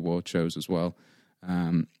one of the award shows as well.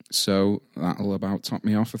 So that'll about top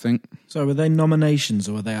me off, I think. So were they nominations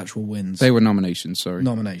or were they actual wins? They were nominations, sorry.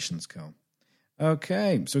 Nominations, cool.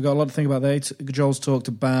 Okay, so we've got a lot to think about there. Joel's talked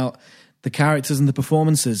about the characters and the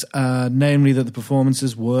performances, namely that the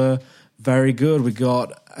performances were very good. We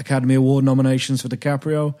got Academy Award nominations for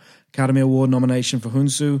DiCaprio, Academy Award nomination for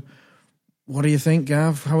Hunsu. What do you think,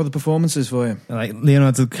 Gav? How are the performances for you? Like,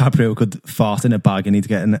 Leonardo DiCaprio could fart in a bag and he'd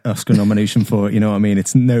get an Oscar nomination for it. You know what I mean?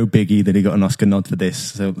 It's no biggie that he got an Oscar nod for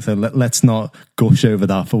this. So let's not gush over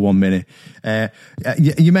that for 1 minute.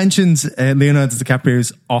 You mentioned Leonardo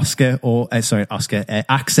DiCaprio's accent,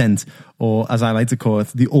 or as I like to call it,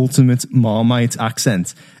 the ultimate Marmite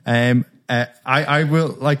accent. I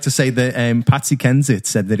will like to say that Patsy Kensit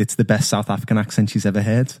said that it's the best South African accent she's ever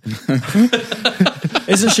heard.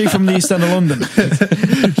 Isn't she from the East End of London?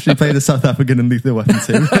 She played a South African in Lethal Weapon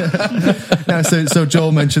 2. Now, so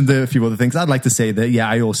Joel mentioned a few other things. I'd like to say that,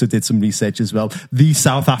 I also did some research as well.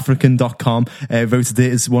 TheSouthAfrican.com voted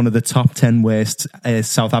it as one of the top 10 worst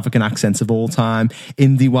South African accents of all time.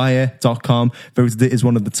 IndieWire.com voted it as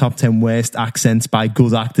one of the top 10 worst accents by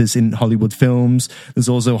good actors in Hollywood films. There's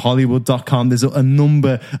also Hollywood.com. There's a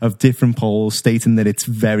number of different polls stating that it's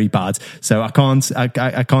very bad. So I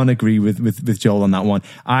can't agree with Joel on that one.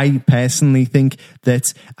 I personally think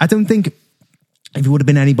that I don't think if it would have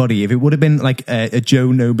been anybody, if it would have been like a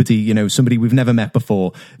Joe Nobody, somebody we've never met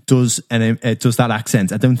before, does that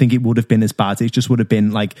accent, I don't think it would have been as bad. It just would have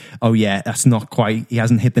been like, oh yeah, that's not quite, he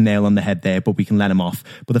hasn't hit the nail on the head there, but we can let him off.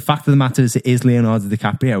 But the fact of the matter is, it is Leonardo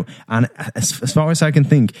DiCaprio, and as far as I can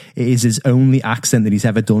think, it is his only accent that he's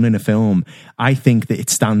ever done in a film. I think that it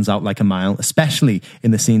stands out like a mile, especially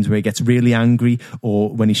in the scenes where he gets really angry or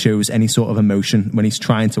when he shows any sort of emotion, when he's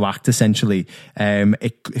trying to act, essentially.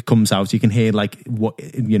 It comes out. You can hear like what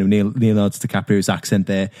Leonardo DiCaprio's accent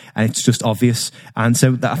there, and it's just obvious. And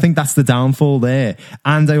so I think that's the downfall there.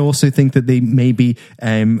 And I also think that they maybe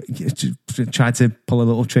tried to pull a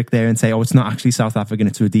little trick there and say, oh, it's not actually South African,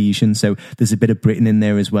 it's Rhodesian. So there's a bit of Britain in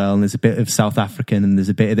there as well, and there's a bit of South African, and there's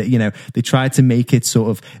a bit of that. They tried to make it sort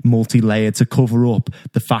of multi-layered to cover up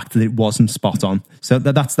the fact that it wasn't spot on. So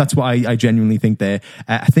that's what I genuinely think there.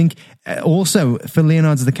 I think also for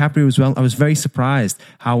Leonardo DiCaprio as well, I was very surprised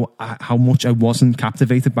how much I wasn't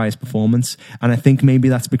captivated by his performance, and I think maybe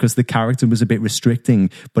that's because the character was a bit restricting.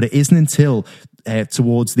 But it isn't until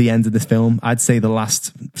towards the end of the film, I'd say the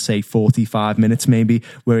last 45 minutes maybe,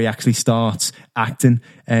 where he actually starts acting.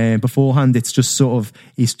 Beforehand, it's just sort of,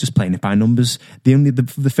 he's just playing it by numbers.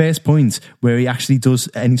 The first point where he actually does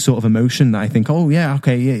any sort of emotion that I think, oh yeah,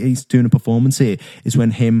 okay, yeah, he's doing a performance here, is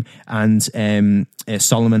when him and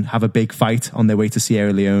Solomon have a big fight on their way to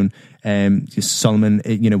Sierra Leone. Solomon,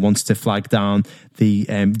 wants to flag down the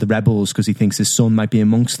rebels because he thinks his son might be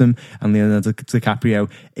amongst them, and Leonardo DiCaprio,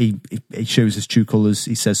 he shows his true colours.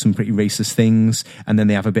 He says some pretty racist things, and then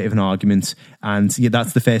they have a bit of an argument. And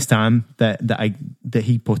that's the first time that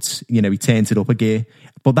he puts, he turns it up a gear.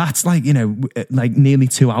 But that's like nearly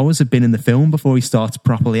 2 hours have been in the film before he starts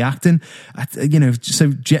properly acting. So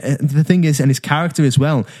the thing is, and his character as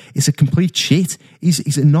well, is a complete shit.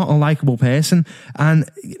 He's not a likable person.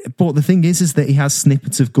 But the thing is that he has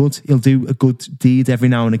snippets of good. He'll do a good deed every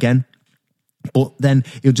now and again, but then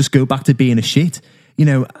he'll just go back to being a shit.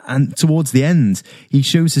 And towards the end, he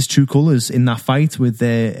shows his true colours in that fight with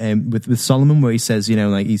Solomon, where he says,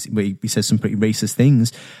 he says some pretty racist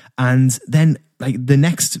things. And then like the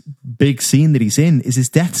next big scene that he's in is his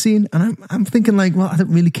death scene, and I'm thinking like, well, I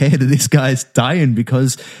don't really care that this guy's dying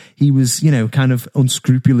because he was, you know, kind of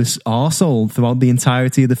unscrupulous arsehole throughout the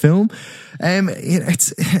entirety of the film.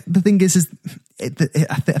 It's the thing is I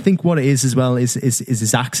think what it is as well is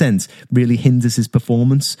his accent really hinders his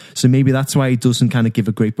performance. So maybe that's why he doesn't kind of give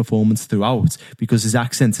a great performance throughout, because his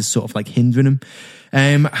accent is sort of like hindering him.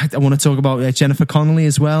 I want to talk about Jennifer Connelly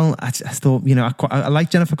as well. I thought, you know, I like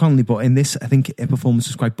Jennifer Connelly, but in this, I think her performance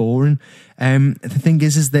was quite boring. The thing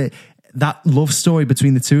is that love story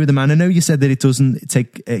between the two of them, and I know you said that it doesn't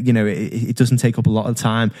take, it doesn't take up a lot of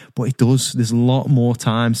time, but it does. There's a lot more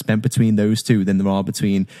time spent between those two than there are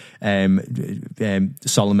between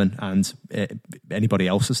Solomon and anybody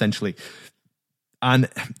else, essentially. And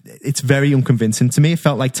it's very unconvincing. To me, it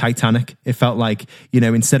felt like Titanic. It felt like, you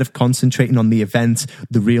know, instead of concentrating on the event,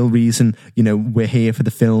 the real reason, you know, we're here for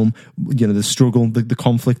the film, you know, the struggle, the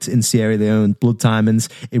conflict in Sierra Leone, Blood Diamonds,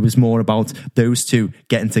 it was more about those two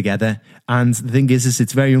getting together. And the thing is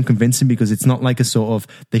it's very unconvincing because it's not like a sort of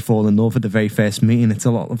they fall in love at the very first meeting. It's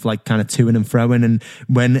a lot of like kind of toing and froing. And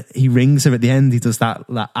when he rings her at the end, he does that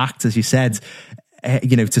act, as you said,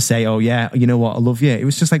 you know, to say, oh yeah, you know what, I love you. It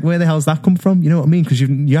was just like, where the hell's that come from? You know what I mean? Because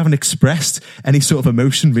you haven't expressed any sort of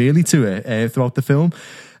emotion really to her throughout the film.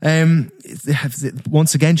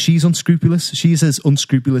 Once again, she's unscrupulous. She's as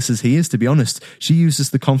unscrupulous as he is, to be honest. She uses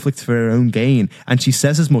the conflict for her own gain, and she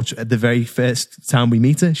says as much at the very first time we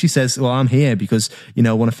meet her. She says, well, I'm here because, you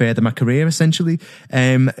know, I want to further my career, essentially.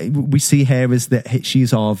 We see her as that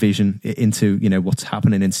she's our vision into, you know, what's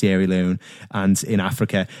happening in Sierra Leone and in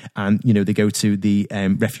Africa. And, you know, they go to the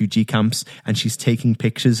refugee camps, and she's taking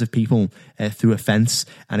pictures of people through a fence.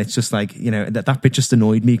 And it's just like, you know, that bit just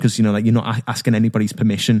annoyed me because, you know, like, you're not asking anybody's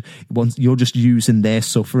permission. You're just using their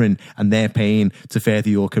suffering and their pain to further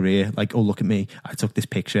your career. Like, oh, look at me, I took this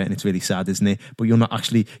picture and it's really sad, isn't it? But you're not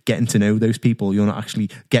actually getting to know those people. You're not actually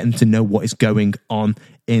getting to know what is going on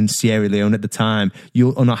in Sierra Leone at the time.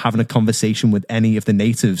 You're not having a conversation with any of the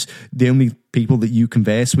natives. The only people that you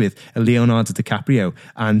converse with are Leonardo DiCaprio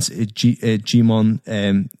and Djimon,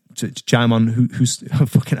 who's I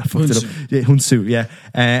fucked it up. Hounsou,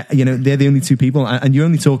 yeah. You know, they're the only two people, and you're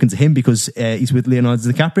only talking to him because he's with Leonardo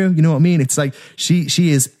DiCaprio. You know what I mean? It's like she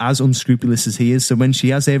is as unscrupulous as he is. So when she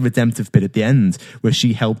has a redemptive bit at the end where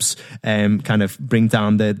she helps kind of bring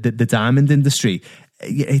down the diamond industry,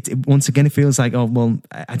 once again, it feels like, oh, well,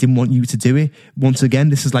 I didn't want you to do it. Once again,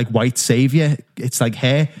 this is like white savior. It's like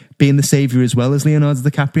her being the savior as well as Leonardo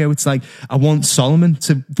DiCaprio. It's like, I want Solomon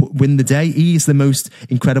to win the day. He is the most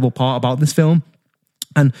incredible part about this film.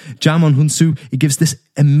 And Djimon Hounsou, he gives this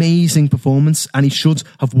amazing performance, and he should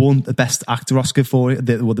have won the Best Actor Oscar for it,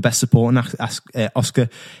 or the Best Supporting Oscar.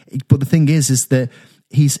 But the thing is that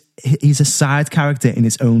he's a side character in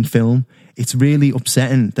his own film. It's really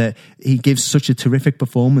upsetting that he gives such a terrific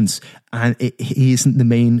performance and he isn't the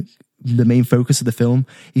main focus of the film.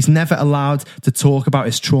 He's never allowed to talk about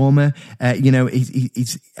his trauma. You know,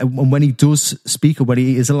 he's when he does speak, or when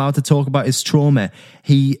he is allowed to talk about his trauma,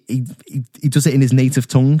 he does it in his native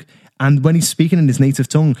tongue. And when he's speaking in his native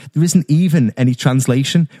tongue, there isn't even any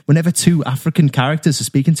translation. Whenever two African characters are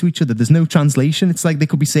speaking to each other, there's no translation. It's like they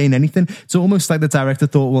could be saying anything. It's almost like the director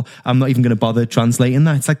thought, well, I'm not even going to bother translating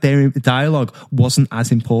that. It's like their dialogue wasn't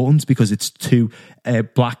as important because it's two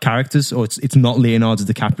black characters, or it's not Leonardo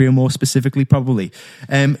DiCaprio more specifically, probably.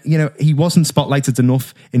 You know, he wasn't spotlighted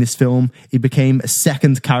enough in his film. He became a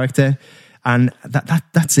second character. And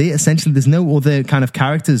that's it, essentially. There's no other kind of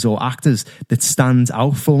characters or actors that stand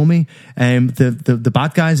out for me. The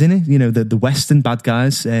bad guys in it, you know, the Western bad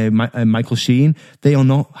guys, Michael Sheen, they are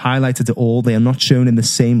not highlighted at all. They are not shown in the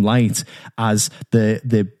same light as the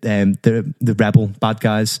rebel bad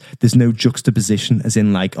guys. There's no juxtaposition, as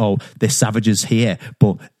in like, oh, they're savages here,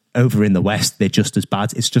 but over in the West, they're just as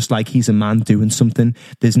bad. It's just like he's a man doing something.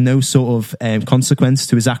 There's no sort of consequence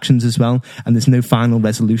to his actions as well, and there's no final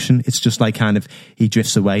resolution. It's just like kind of he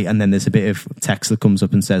drifts away, and then there's a bit of text that comes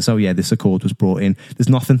up and says, oh yeah, this accord was brought in. There's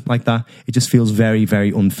nothing like that. It just feels very, very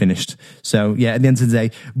unfinished. So yeah, at the end of the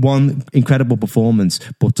day, one incredible performance,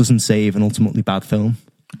 but doesn't save an ultimately bad film.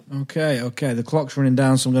 Okay. The clock's running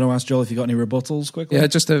down, so I'm going to ask Joel if you got any rebuttals quickly. Yeah,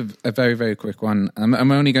 just a very, very quick one. I'm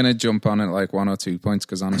only going to jump on at like 1 or 2 points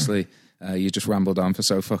because honestly, You just rambled on for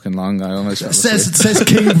so fucking long. I almost says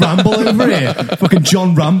King Ramble over here. Fucking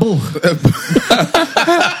John Ramble.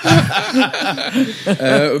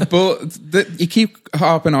 But you keep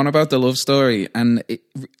harping on about the love story, and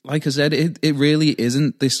like I said, it really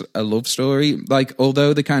isn't a love story. Like,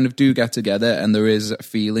 although they kind of do get together and there is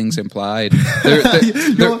feelings implied,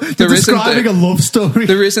 you're describing a love story.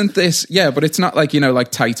 There isn't this, but it's not like,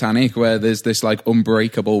 like Titanic, where there's this like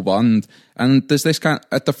unbreakable bond. And there's this kind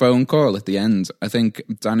at the phone call at the end. I think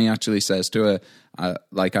Danny actually says to her,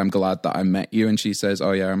 I'm glad that I met you. And she says,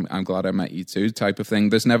 oh yeah, I'm glad I met you too, type of thing.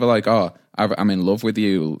 There's never like, oh, I'm in love with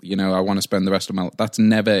you. I want to spend the rest of my life. That's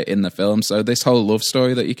never in the film. So this whole love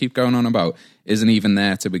story that you keep going on about isn't even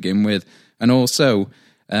there to begin with. And also,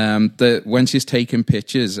 when she's taking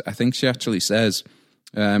pictures, I think she actually says,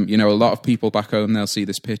 a lot of people back home, they'll see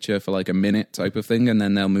this picture for like a minute type of thing, and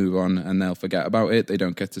then they'll move on and they'll forget about it. They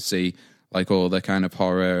don't get to see like all the kind of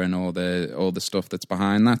horror and all the stuff that's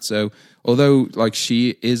behind that. So although like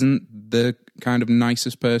she isn't the kind of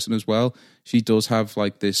nicest person as well, she does have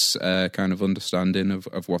like this kind of understanding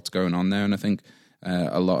of what's going on there. And I think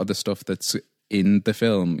a lot of the stuff that's in the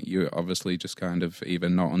film, you're obviously just kind of either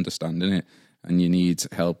not understanding it, and you need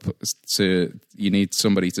help you need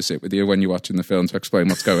somebody to sit with you when you're watching the film to explain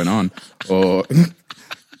what's going on, or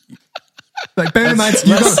like, bear in mind,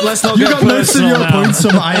 you got most of your points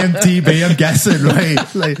from IMDb, I'm guessing,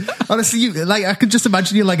 right? Like, honestly, I could just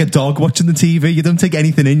imagine you like a dog watching the TV. You don't take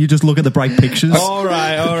anything in, you just look at the bright pictures. All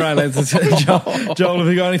right. Joel, have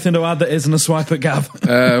you got anything to add that isn't a swipe at Gav?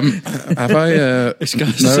 Have I? No,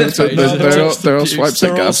 they're all swipes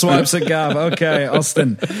at Gav. All swipes at Gav. Okay,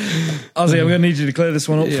 Austin. Ozzy, I'm going to need you to clear this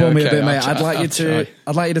one up for me a bit, mate. I'd like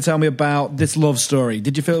you to tell me about this love story.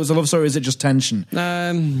 Did you feel it was a love story, or is it just tension?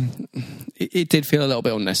 It did feel a little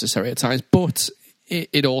bit unnecessary at times, but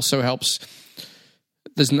it also helps.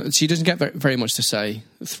 She doesn't get very much to say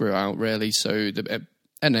throughout, really. So,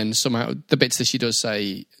 and then somehow the bits that she does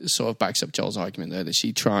say sort of backs up Joel's argument there, that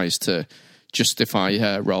she tries to justify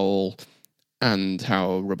her role and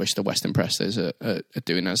how rubbish the Western press is at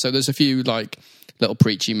doing that. So there's a few like little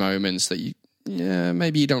preachy moments that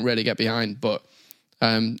maybe you don't really get behind, but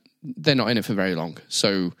they're not in it for very long.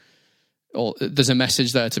 So there's a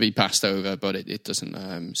message there to be passed over, but it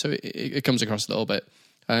doesn't. So it comes across a little bit.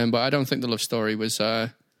 But I don't think the love story was.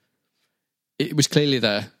 It was clearly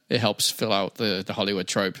there. It helps fill out the Hollywood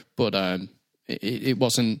trope, but it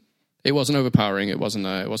wasn't. It wasn't overpowering. It wasn't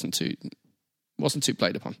too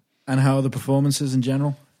played upon. And how are the performances in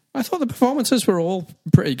general? I thought the performances were all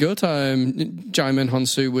pretty good. Djimon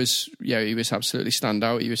Hounsou was absolutely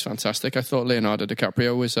standout. He was fantastic. I thought Leonardo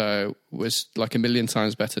DiCaprio was like a million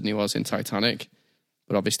times better than he was in Titanic.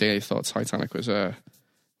 But obviously I thought Titanic was a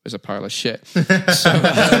pile of shit.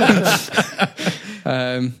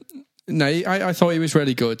 No, I thought he was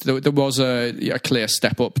really good. There was a clear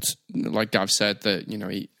step up, like Gav said,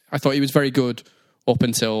 that, I thought he was very good up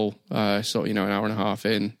until an hour and a half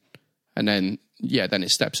in, and then it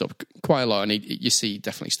steps up quite a lot, and you see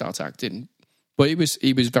definitely starts acting. But he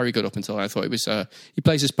was very good up until I thought he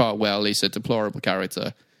plays his part well. He's a deplorable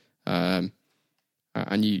character, and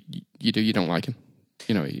you don't like him.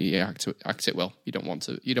 He acts it well. You don't want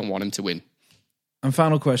him to win. And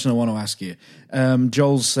final question I want to ask you.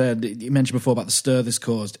 Joel said, you mentioned before about the stir this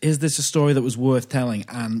caused. Is this a story that was worth telling?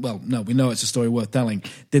 And, well, no, we know it's a story worth telling.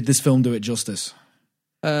 Did this film do it justice?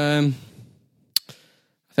 I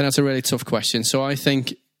think that's a really tough question. So I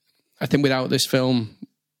think without this film,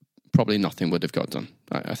 probably nothing would have got done.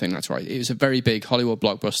 I think that's right. It was a very big Hollywood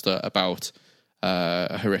blockbuster about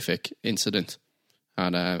a horrific incident.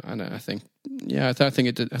 And I think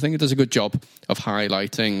it does a good job of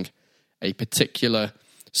highlighting a particular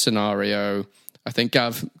scenario. I think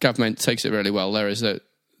Gav takes it really well. There is the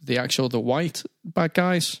white bad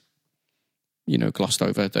guys, glossed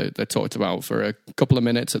over. They're talked about for a couple of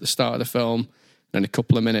minutes at the start of the film, and a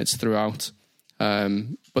couple of minutes throughout.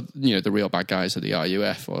 But the real bad guys are the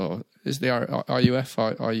RUF, or is the RUF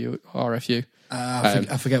RFU?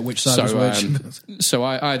 I forget which side was which. So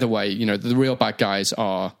either way, the real bad guys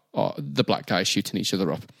are the black guys shooting each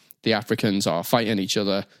other up. The Africans are fighting each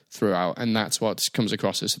other throughout, and that's what comes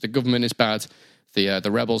across as the government is bad, the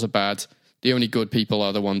rebels are bad. The only good people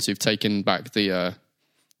are the ones who've taken back the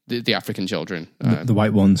African children, the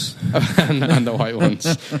white ones, and the white ones.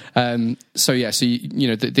 So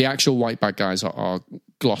the actual white bad guys are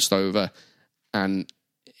glossed over, and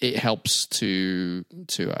it helps to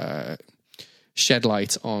shed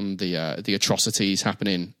light on the atrocities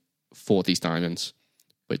happening for these diamonds,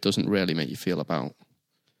 but it doesn't really make you feel about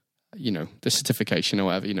the certification or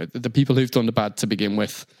whatever. The people who've done the bad to begin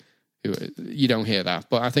with, You don't hear that,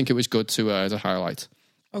 but I think it was good to highlight.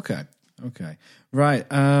 Okay. Right.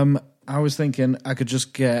 I was thinking I could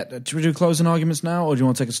just get... Do we do closing arguments now, or do you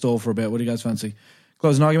want to take a stall for a bit? What do you guys fancy?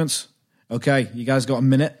 Closing arguments? Okay, you guys got a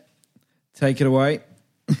minute. Take it away.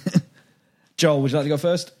 Joel, would you like to go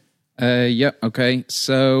first? Yep. Okay.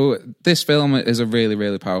 So this film is a really,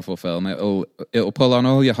 really powerful film. It'll pull on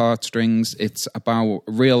all your heartstrings. It's about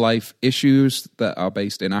real life issues that are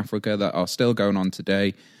based in Africa that are still going on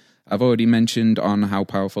today. I've already mentioned on how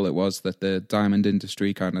powerful it was that the diamond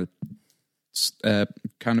industry kind of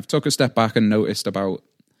took a step back and noticed about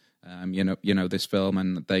this film,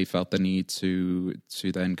 and they felt the need to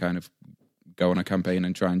then kind of go on a campaign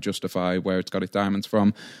and try and justify where it's got its diamonds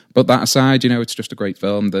from. But that aside, it's just a great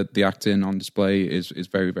film. The acting on display is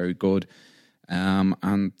very, very good,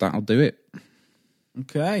 and that'll do it.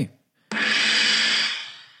 Okay.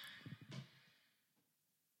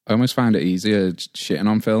 I almost find it easier shitting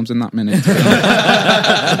on films in that minute.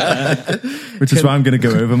 Which is why I'm going to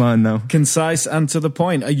go over mine now. Concise and to the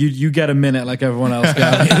point. You get a minute like everyone else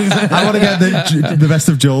gets. I want to get the rest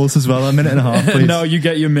of Joel's as well. A minute and a half, please. No, you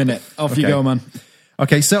get your minute. Off you go, man.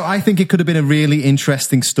 Okay, so I think it could have been a really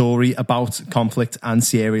interesting story about conflict and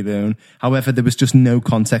Sierra Leone. However, there was just no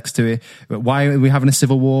context to it. Why are we having a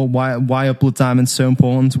civil war? Why are blood diamonds so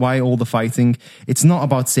important? Why all the fighting? It's not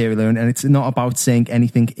about Sierra Leone, and it's not about saying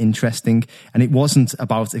anything interesting. And it wasn't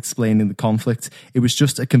about explaining the conflict. It was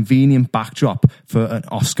just a convenient backdrop for an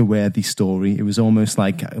Oscar-worthy story. It was almost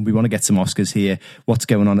like, we want to get some Oscars here. What's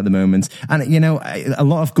going on at the moment? And, a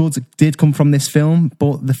lot of good did come from this film,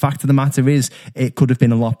 but the fact of the matter is, it could have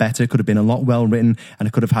been a lot better. It could have been a lot well written, and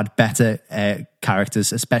it could have had better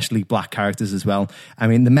characters, especially black characters as well. I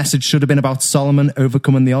mean, the message should have been about Solomon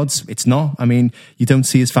overcoming the odds. It's not. I mean, you don't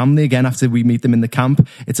see his family again after we meet them in the camp.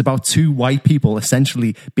 It's about two white people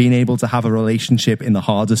essentially being able to have a relationship in the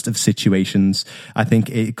hardest of situations. I think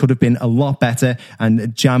it could have been a lot better, and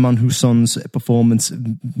Djimon Hounsou's performance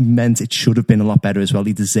meant it should have been a lot better as well.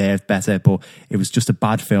 He deserved better, but it was just a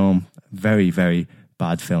bad film. Very, very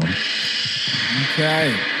bad film.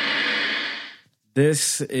 Okay.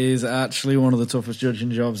 This is actually one of the toughest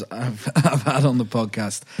judging jobs I've had on the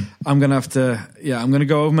podcast. I'm going to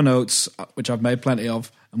go over my notes, which I've made plenty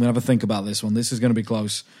of. I'm going to have a think about this one. This is going to be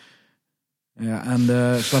close. Yeah,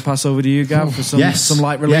 and shall I pass over to you, Gav, for some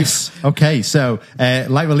light relief? Yes. Okay, so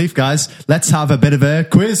light relief, guys. Let's have a bit of a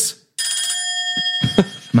quiz.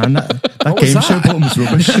 Man, that game show button was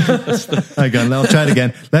rubbish. Hang on, I'll try it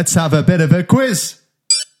again. Let's have a bit of a quiz.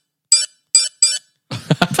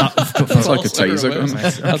 That's like a taser.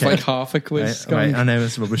 That's like half a quiz. Right, I know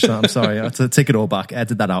it's rubbish. I'm sorry. I have to take it all back.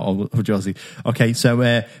 Edit that out, or Josie. Okay,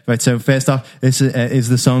 so so first off, this is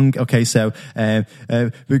the song. Okay, so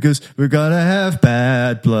because we're gonna have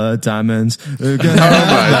bad blood diamonds. We're gonna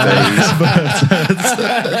have bad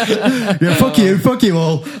yeah, fuck you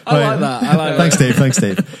all. I like that. Thanks,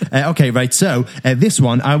 Dave. Okay, right. So this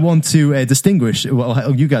one, I want to distinguish.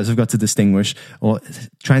 Well, you guys have got to distinguish or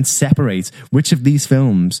try and separate which of these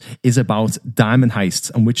films is about diamond heists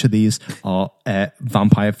and which of these are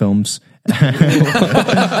vampire films. in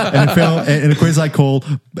a quiz I call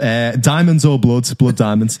Diamonds or Blood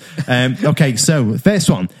Diamonds. Okay, so first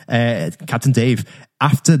one, Captain Dave,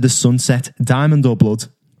 After the Sunset, Diamond or Blood?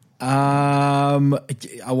 I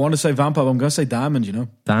want to say vampire, but I'm going to say diamond,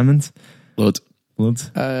 Diamond? Blood.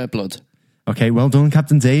 Blood. Okay, well done,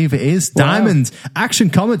 Captain Dave. It is Diamond. Action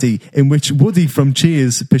comedy in which Woody from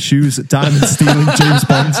Cheers pursues diamond-stealing James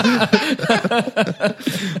Bond.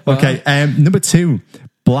 Okay, number 2,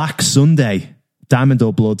 Black Sunday, Diamond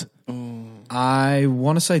or Blood? I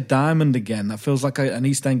want to say diamond again. That feels like an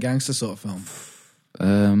East End gangster sort of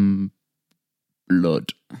film.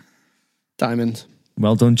 Blood. Diamond.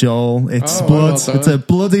 Well done, Joel. It's Blood. Well, it's a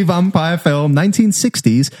bloody vampire film.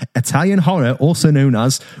 1960s Italian horror, also known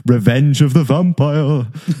as Revenge of the Vampire.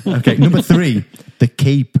 Okay, number 3, The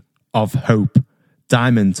Cape of Hope,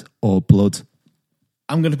 Diamond or Blood?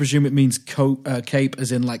 I'm going to presume it means cape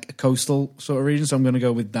as in like a coastal sort of region, so I'm going to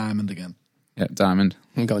go with diamond again. Yeah, diamond.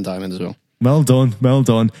 I'm going diamond as well. Well done.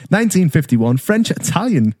 1951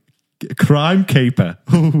 French-Italian crime caper.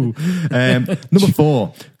 Number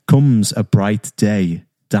 4, Comes a Bright Day,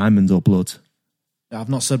 Diamond or Blood? I've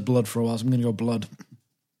not said blood for a while, so I'm going to go blood.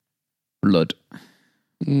 Blood.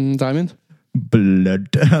 Diamond? Blood.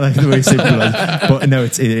 I like the way you say blood. But no,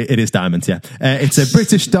 it is Diamond, yeah. It's a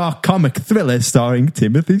British dark comic thriller starring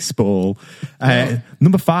Timothy Spall.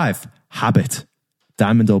 Number 5, Habit,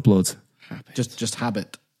 Diamond or Blood? Just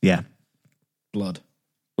habit. Yeah. Blood.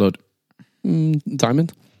 Blood.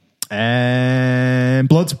 Diamond?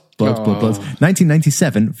 Blood. Blood.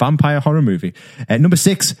 1997 vampire horror movie. Number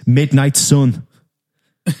 6, Midnight Sun.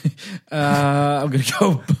 I'm going to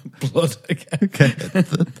go Blood again. Okay.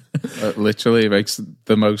 Literally makes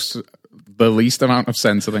the least amount of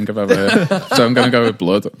sense I think I've ever heard. So I'm going to go with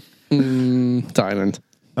Blood. Diamond.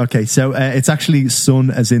 Okay, so it's actually son,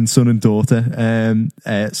 as in son and daughter.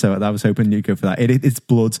 So I was hoping you'd go for that. It's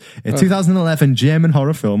Blood. 2011 German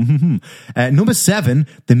horror film. Number 7,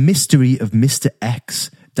 The Mystery of Mr.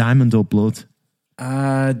 X. Diamond or Blood?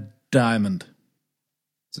 Diamond.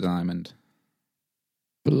 Diamond.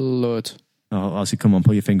 Blood. Oh, Ozzy, come on,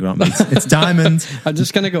 pull your finger out, mate. It's Diamond. I'm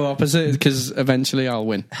just going to go opposite because eventually I'll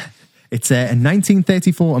win. It's a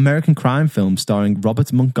 1934 American crime film starring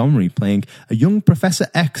Robert Montgomery playing a young Professor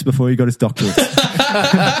X before he got his doctorate.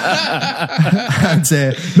 And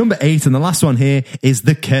number 8, and the last one here, is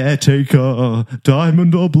The Caretaker.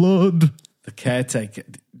 Diamond or Blood? The Caretaker.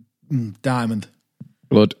 Diamond.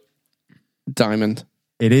 Blood. Diamond.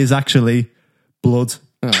 It is actually Blood.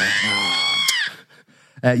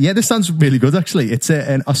 This sounds really good, actually. It's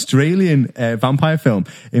an Australian vampire film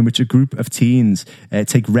in which a group of teens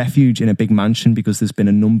take refuge in a big mansion because there's been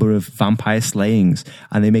a number of vampire slayings,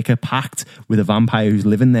 and they make a pact with a vampire who's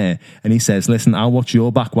living there. And he says, listen, I'll watch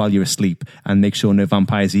your back while you're asleep and make sure no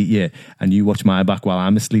vampires eat you, and you watch my back while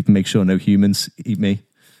I'm asleep and make sure no humans eat me.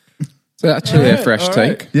 So actually a fresh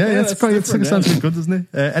take. Yeah, that's quite, it sounds pretty good, doesn't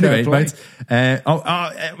it? Anyway, right.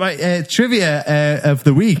 Trivia of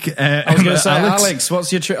the week. I was going to say, Alex,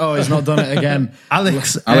 what's your trivia? Oh, he's not done it again.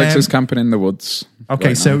 Alex is camping in the woods. Okay,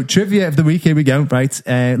 right, so trivia of the week, here we go, right?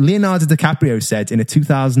 Leonardo DiCaprio said in a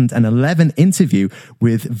 2011 interview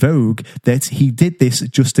with Vogue that he did this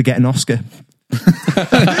just to get an Oscar.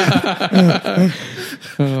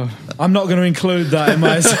 I'm not going to include that in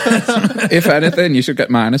my assessment. If anything, you should get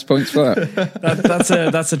minus points for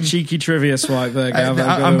that. That's a cheeky trivia swipe there, Gav.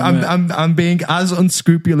 I'm being as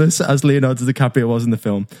unscrupulous as Leonardo DiCaprio was in the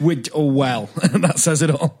film. That says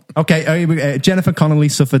it all. Okay, Jennifer Connelly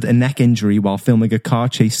suffered a neck injury while filming a car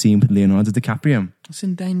chase scene with Leonardo DiCaprio. It's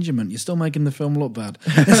endangerment. You're still making the film look bad.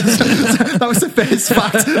 That was the first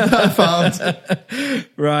fact that I found.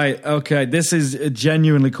 Right, okay. This is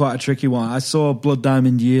genuinely quite a tricky one. I saw Blood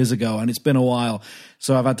Diamond years ago, and it's been a while,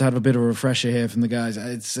 so I've had to have a bit of a refresher here from the guys.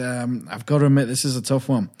 It's I've got to admit, this is a tough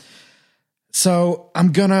one. So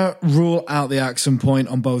I'm going to rule out the accent point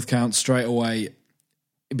on both counts straight away,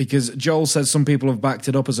 because Joel says some people have backed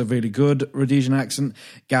it up as a really good Rhodesian accent.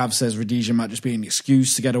 Gav says Rhodesian might just be an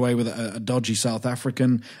excuse to get away with a dodgy South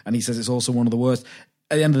African, and he says it's also one of the worst.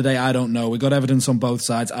 At the end of the day, I don't know. We've got evidence on both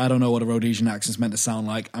sides. I don't know what a Rhodesian accent's meant to sound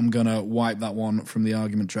like. I'm going to wipe that one from the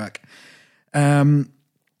argument track.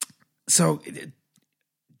 So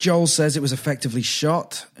Joel says it was effectively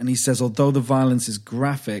shot, and he says although the violence is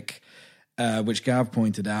graphic, which Gav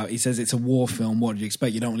pointed out, he says it's a war film. What do you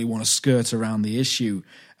expect? You don't really want to skirt around the issue,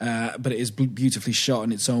 but it is beautifully shot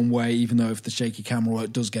in its own way, even though if the shaky camera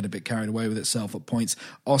work does get a bit carried away with itself at points.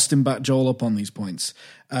 Austin backed Joel up on these points.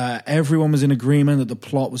 Everyone was in agreement that the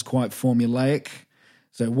plot was quite formulaic,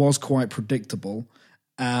 so it was quite predictable.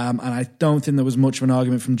 And I don't think there was much of an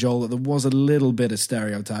argument from Joel that there was a little bit of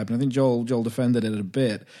stereotyping. I think Joel defended it a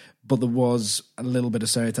bit, but there was a little bit of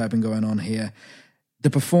stereotyping going on here.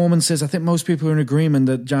 The performances, I think most people are in agreement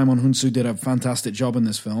that Djimon Hounsou did a fantastic job in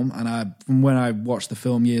this film. And from when I watched the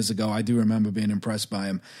film years ago, I do remember being impressed by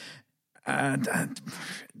him. And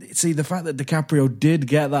see, the fact that DiCaprio did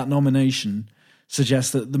get that nomination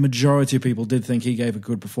suggests that the majority of people did think he gave a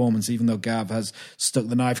good performance, even though Gav has stuck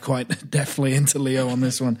the knife quite deftly into Leo on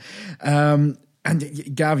this one. And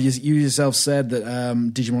Gav, you yourself said that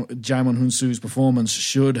Djimon Hounsou's performance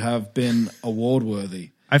should have been award-worthy.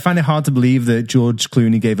 I find it hard to believe that George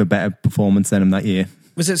Clooney gave a better performance than him that year.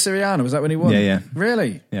 Was it Siriano? Was that when he won? Yeah.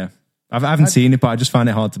 Really? Yeah. I haven't seen it, but I just find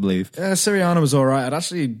it hard to believe. Siriano was all right. I'd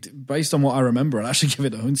actually, based on what I remember, I'd actually give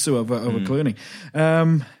it to Hounsou over Clooney.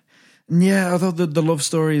 Although the love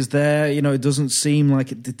story is there, it doesn't seem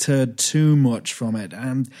like it deterred too much from it.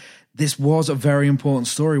 And this was a very important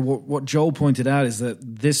story. What Joel pointed out is that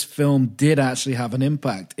this film did actually have an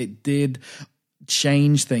impact. It did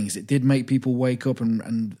change things. It did make people wake up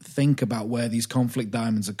and think about where these conflict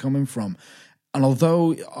diamonds are coming from. And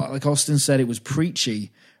although, like Austin said, it was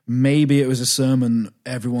preachy, maybe it was a sermon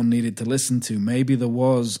everyone needed to listen to. Maybe there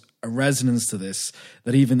was a resonance to this,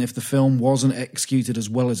 that even if the film wasn't executed as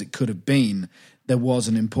well as it could have been, there was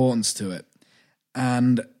an importance to it.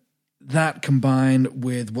 And that combined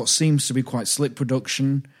with what seems to be quite slick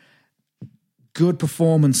production, good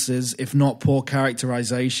performances, if not poor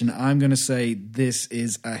characterization, I'm going to say this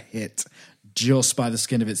is a hit just by the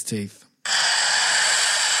skin of its teeth.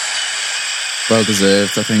 Well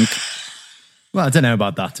deserved, I think. Well, I don't know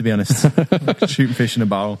about that, to be honest. Shooting fish in a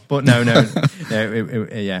barrel. But no.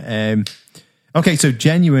 Yeah. Okay, so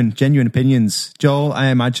genuine opinions. Joel, I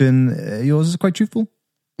imagine yours is quite truthful?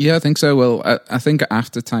 Yeah, I think so. Well, I think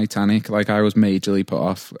after Titanic, like, I was majorly put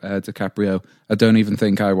off DiCaprio. I don't even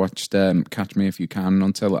think I watched Catch Me If You Can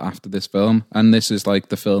until after this film. And this is like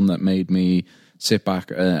the film that made me sit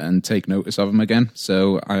back and take notice of him again.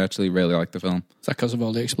 So I actually really like the film. Is that because of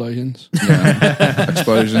all the explosions? Yeah.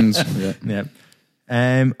 Explosions. Yeah.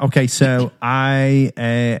 Okay, so I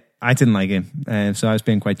didn't like it, so I was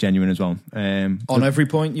being quite genuine as well. On every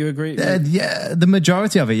point, you agree? Yeah, the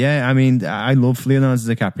majority of it, yeah. I mean, I love Leonardo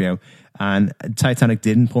DiCaprio, and Titanic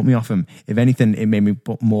didn't put me off him. If anything, it made me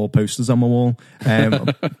put more posters on my wall.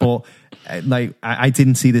 But like, I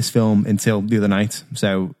didn't see this film until the other night.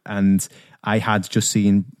 And I had just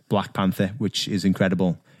seen Black Panther, which is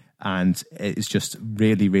incredible. And it's just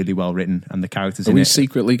really, really well written, and the characters in it. Are we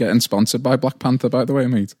secretly getting sponsored by Black Panther, by the way,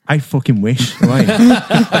 mate? I fucking wish. Right?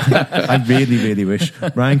 I really, really wish.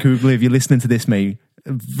 Ryan Coogler, if you're listening to this, mate,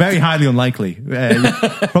 very highly unlikely.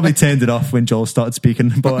 Probably turned it off when Joel started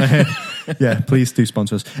speaking, but yeah, please do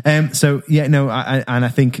sponsor us. So yeah, no, I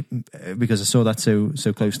think because I saw that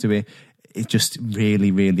so close to it, it just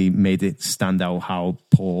really, really made it stand out how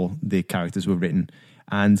poor the characters were written.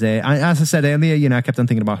 And as I said earlier, I kept on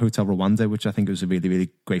thinking about Hotel Rwanda, which I think was a really, really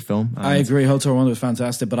great film. And I agree. Hotel Rwanda was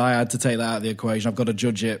fantastic, but I had to take that out of the equation. I've got to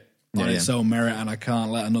judge it on its own merit, and I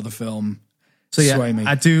can't let another film sway me.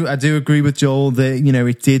 I do agree with Joel that,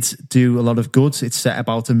 it did do a lot of good. It set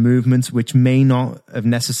about a movement which may not have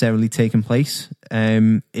necessarily taken place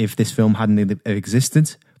if this film hadn't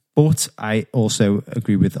existed. But I also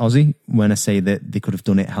agree with Ozzy when I say that they could have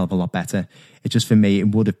done it a hell of a lot better. It just, for me, it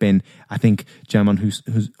would have been, I think, Djimon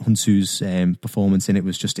Hounsou's performance in it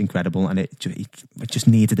was just incredible, and it just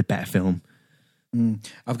needed a better film.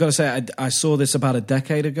 I've got to say, I saw this about a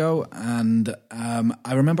decade ago, and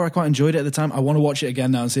I remember I quite enjoyed it at the time. I want to watch it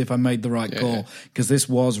again now and see if I made the right call, because this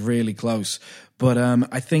was really close. But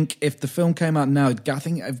I think if the film came out now, I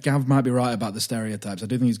think Gav might be right about the stereotypes. I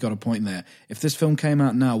do think he's got a point there. If this film came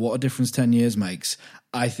out now, what a difference 10 years makes.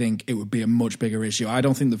 I think it would be a much bigger issue. I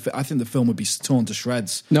think the film would be torn to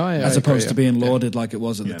shreds, as opposed to being lauded like it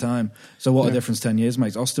was at the time. So what a difference 10 years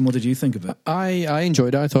makes. Austin, what did you think of it? I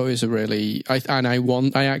enjoyed it. I thought it was a really... I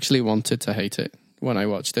actually wanted to hate it when I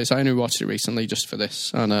watched this. I only watched it recently just for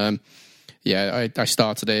this. And I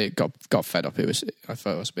started it, got fed up. I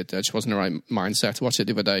thought it was a bit... I just wasn't in the right mindset to watch it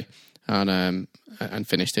the other day. And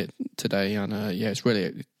finished it today. And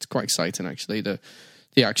it's quite exciting, actually. The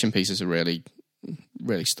action pieces are really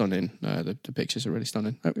stunning. The pictures are really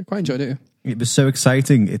stunning. I quite enjoyed it. It was so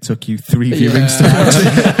exciting. It took you 3 viewings to watch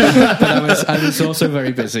it. But I was also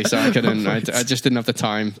very busy, so I couldn't. I just didn't have the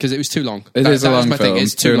time because it was too long. It is a long film.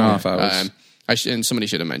 It's 2.5 hours. And somebody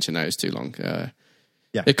should have mentioned that it was too long.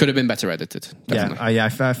 It could have been better edited. Definitely.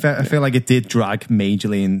 I feel like it did drag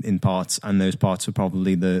majorly in parts, and those parts were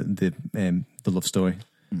probably the love story.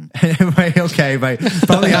 Right, okay, right.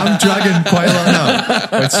 Probably I'm dragging quite a lot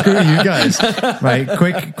now. Right, screw you guys. Right,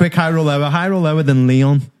 quick high roll lower than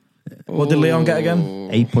Leon. What did Leon get again?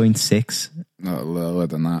 8.6. Not lower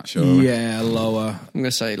than that, surely. Yeah, lower. I'm going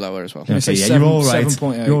to say lower as well. Okay, you're all right.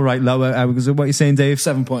 7.8. You're all right, lower. What are you saying, Dave?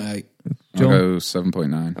 7.8. I'll go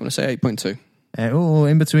 7.9. I'm going to say 8.2.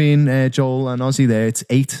 In between Joel and Ozzy there, it's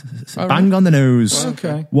 8. Bang on the nose.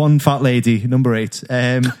 Okay. One fat lady, number 8.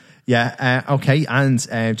 Okay,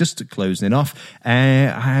 and just closing it off,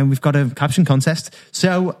 we've got a caption contest.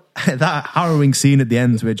 So that harrowing scene at the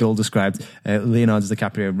end where Joel described Leonardo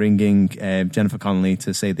DiCaprio ringing Jennifer Connelly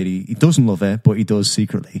to say that he doesn't love her, but he does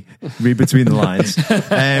secretly. Read between the lines.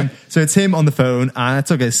 So it's him on the phone, and I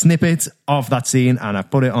took a snippet of that scene and I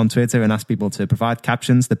put it on Twitter and asked people to provide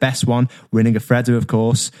captions. The best one, winning a Freddo, of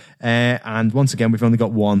course. And once again, we've only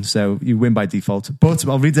got one, so you win by default. But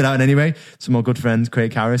I'll read it out anyway. So my good friend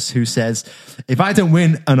Craig Harris, who says, "If I don't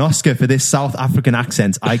win an Oscar for this South African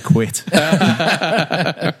accent, I quit."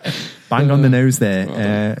 Bang on the nose there.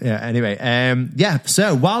 Anyway,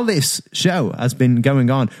 so while this show has been going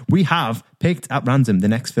on, we have picked at random the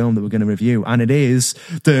next film that we're going to review, and it is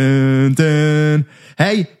dun dun.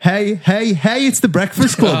 Hey, it's The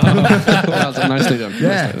Breakfast Club. Well done, nicely done.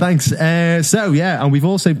 Yeah, thanks. And we've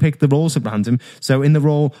also picked the roles at random. So in the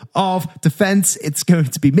role of defense, it's going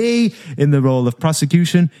to be me. In the role of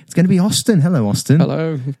prosecution, it's going to be Austin. Hello, Austin.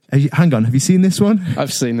 Hello. Hang on, have you seen this one?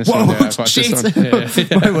 I've seen this Whoa, one. Yeah, I've watched this one.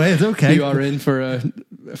 Yeah. My word, okay. You are in for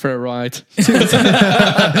for a ride.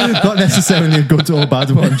 Not necessarily a good or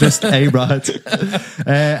bad one, just a ride.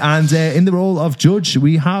 And in the role of judge,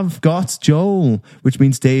 we have got Joel, which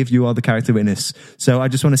means, Dave, you are the character witness. So I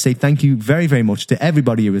just want to say thank you very, very much to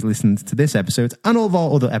everybody who has listened to this episode and all of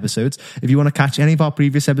our other episodes. If you want to catch any of our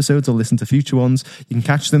previous episodes or listen to future ones, you can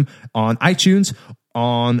catch them on iTunes,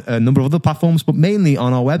 on a number of other platforms, but mainly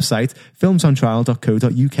on our website,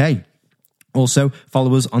 filmsontrial.co.uk. Also,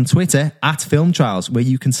 follow us on Twitter at Film Trials, where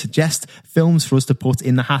you can suggest films for us to put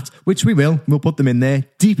in the hat, which we will. We'll put them in there,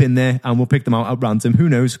 deep in there, and we'll pick them out at random. Who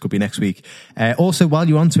knows? Could be next week. Also, while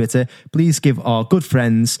you're on Twitter, please give our good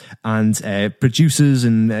friends and producers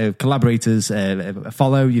and collaborators a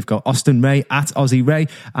follow. You've got Austin Ray at Aussie Ray,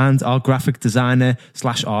 and our graphic designer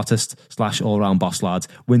 / artist / all-round boss lad,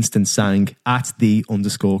 Winston Sang at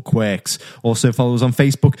 _Quirks. Also, follow us on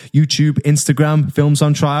Facebook, YouTube, Instagram, Films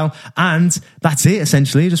on Trial, and that's it,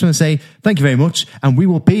 essentially. I just want to say thank you very much, and we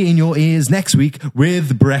will be in your ears next week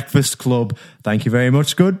with Breakfast Club. Thank you very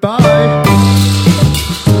much. Goodbye.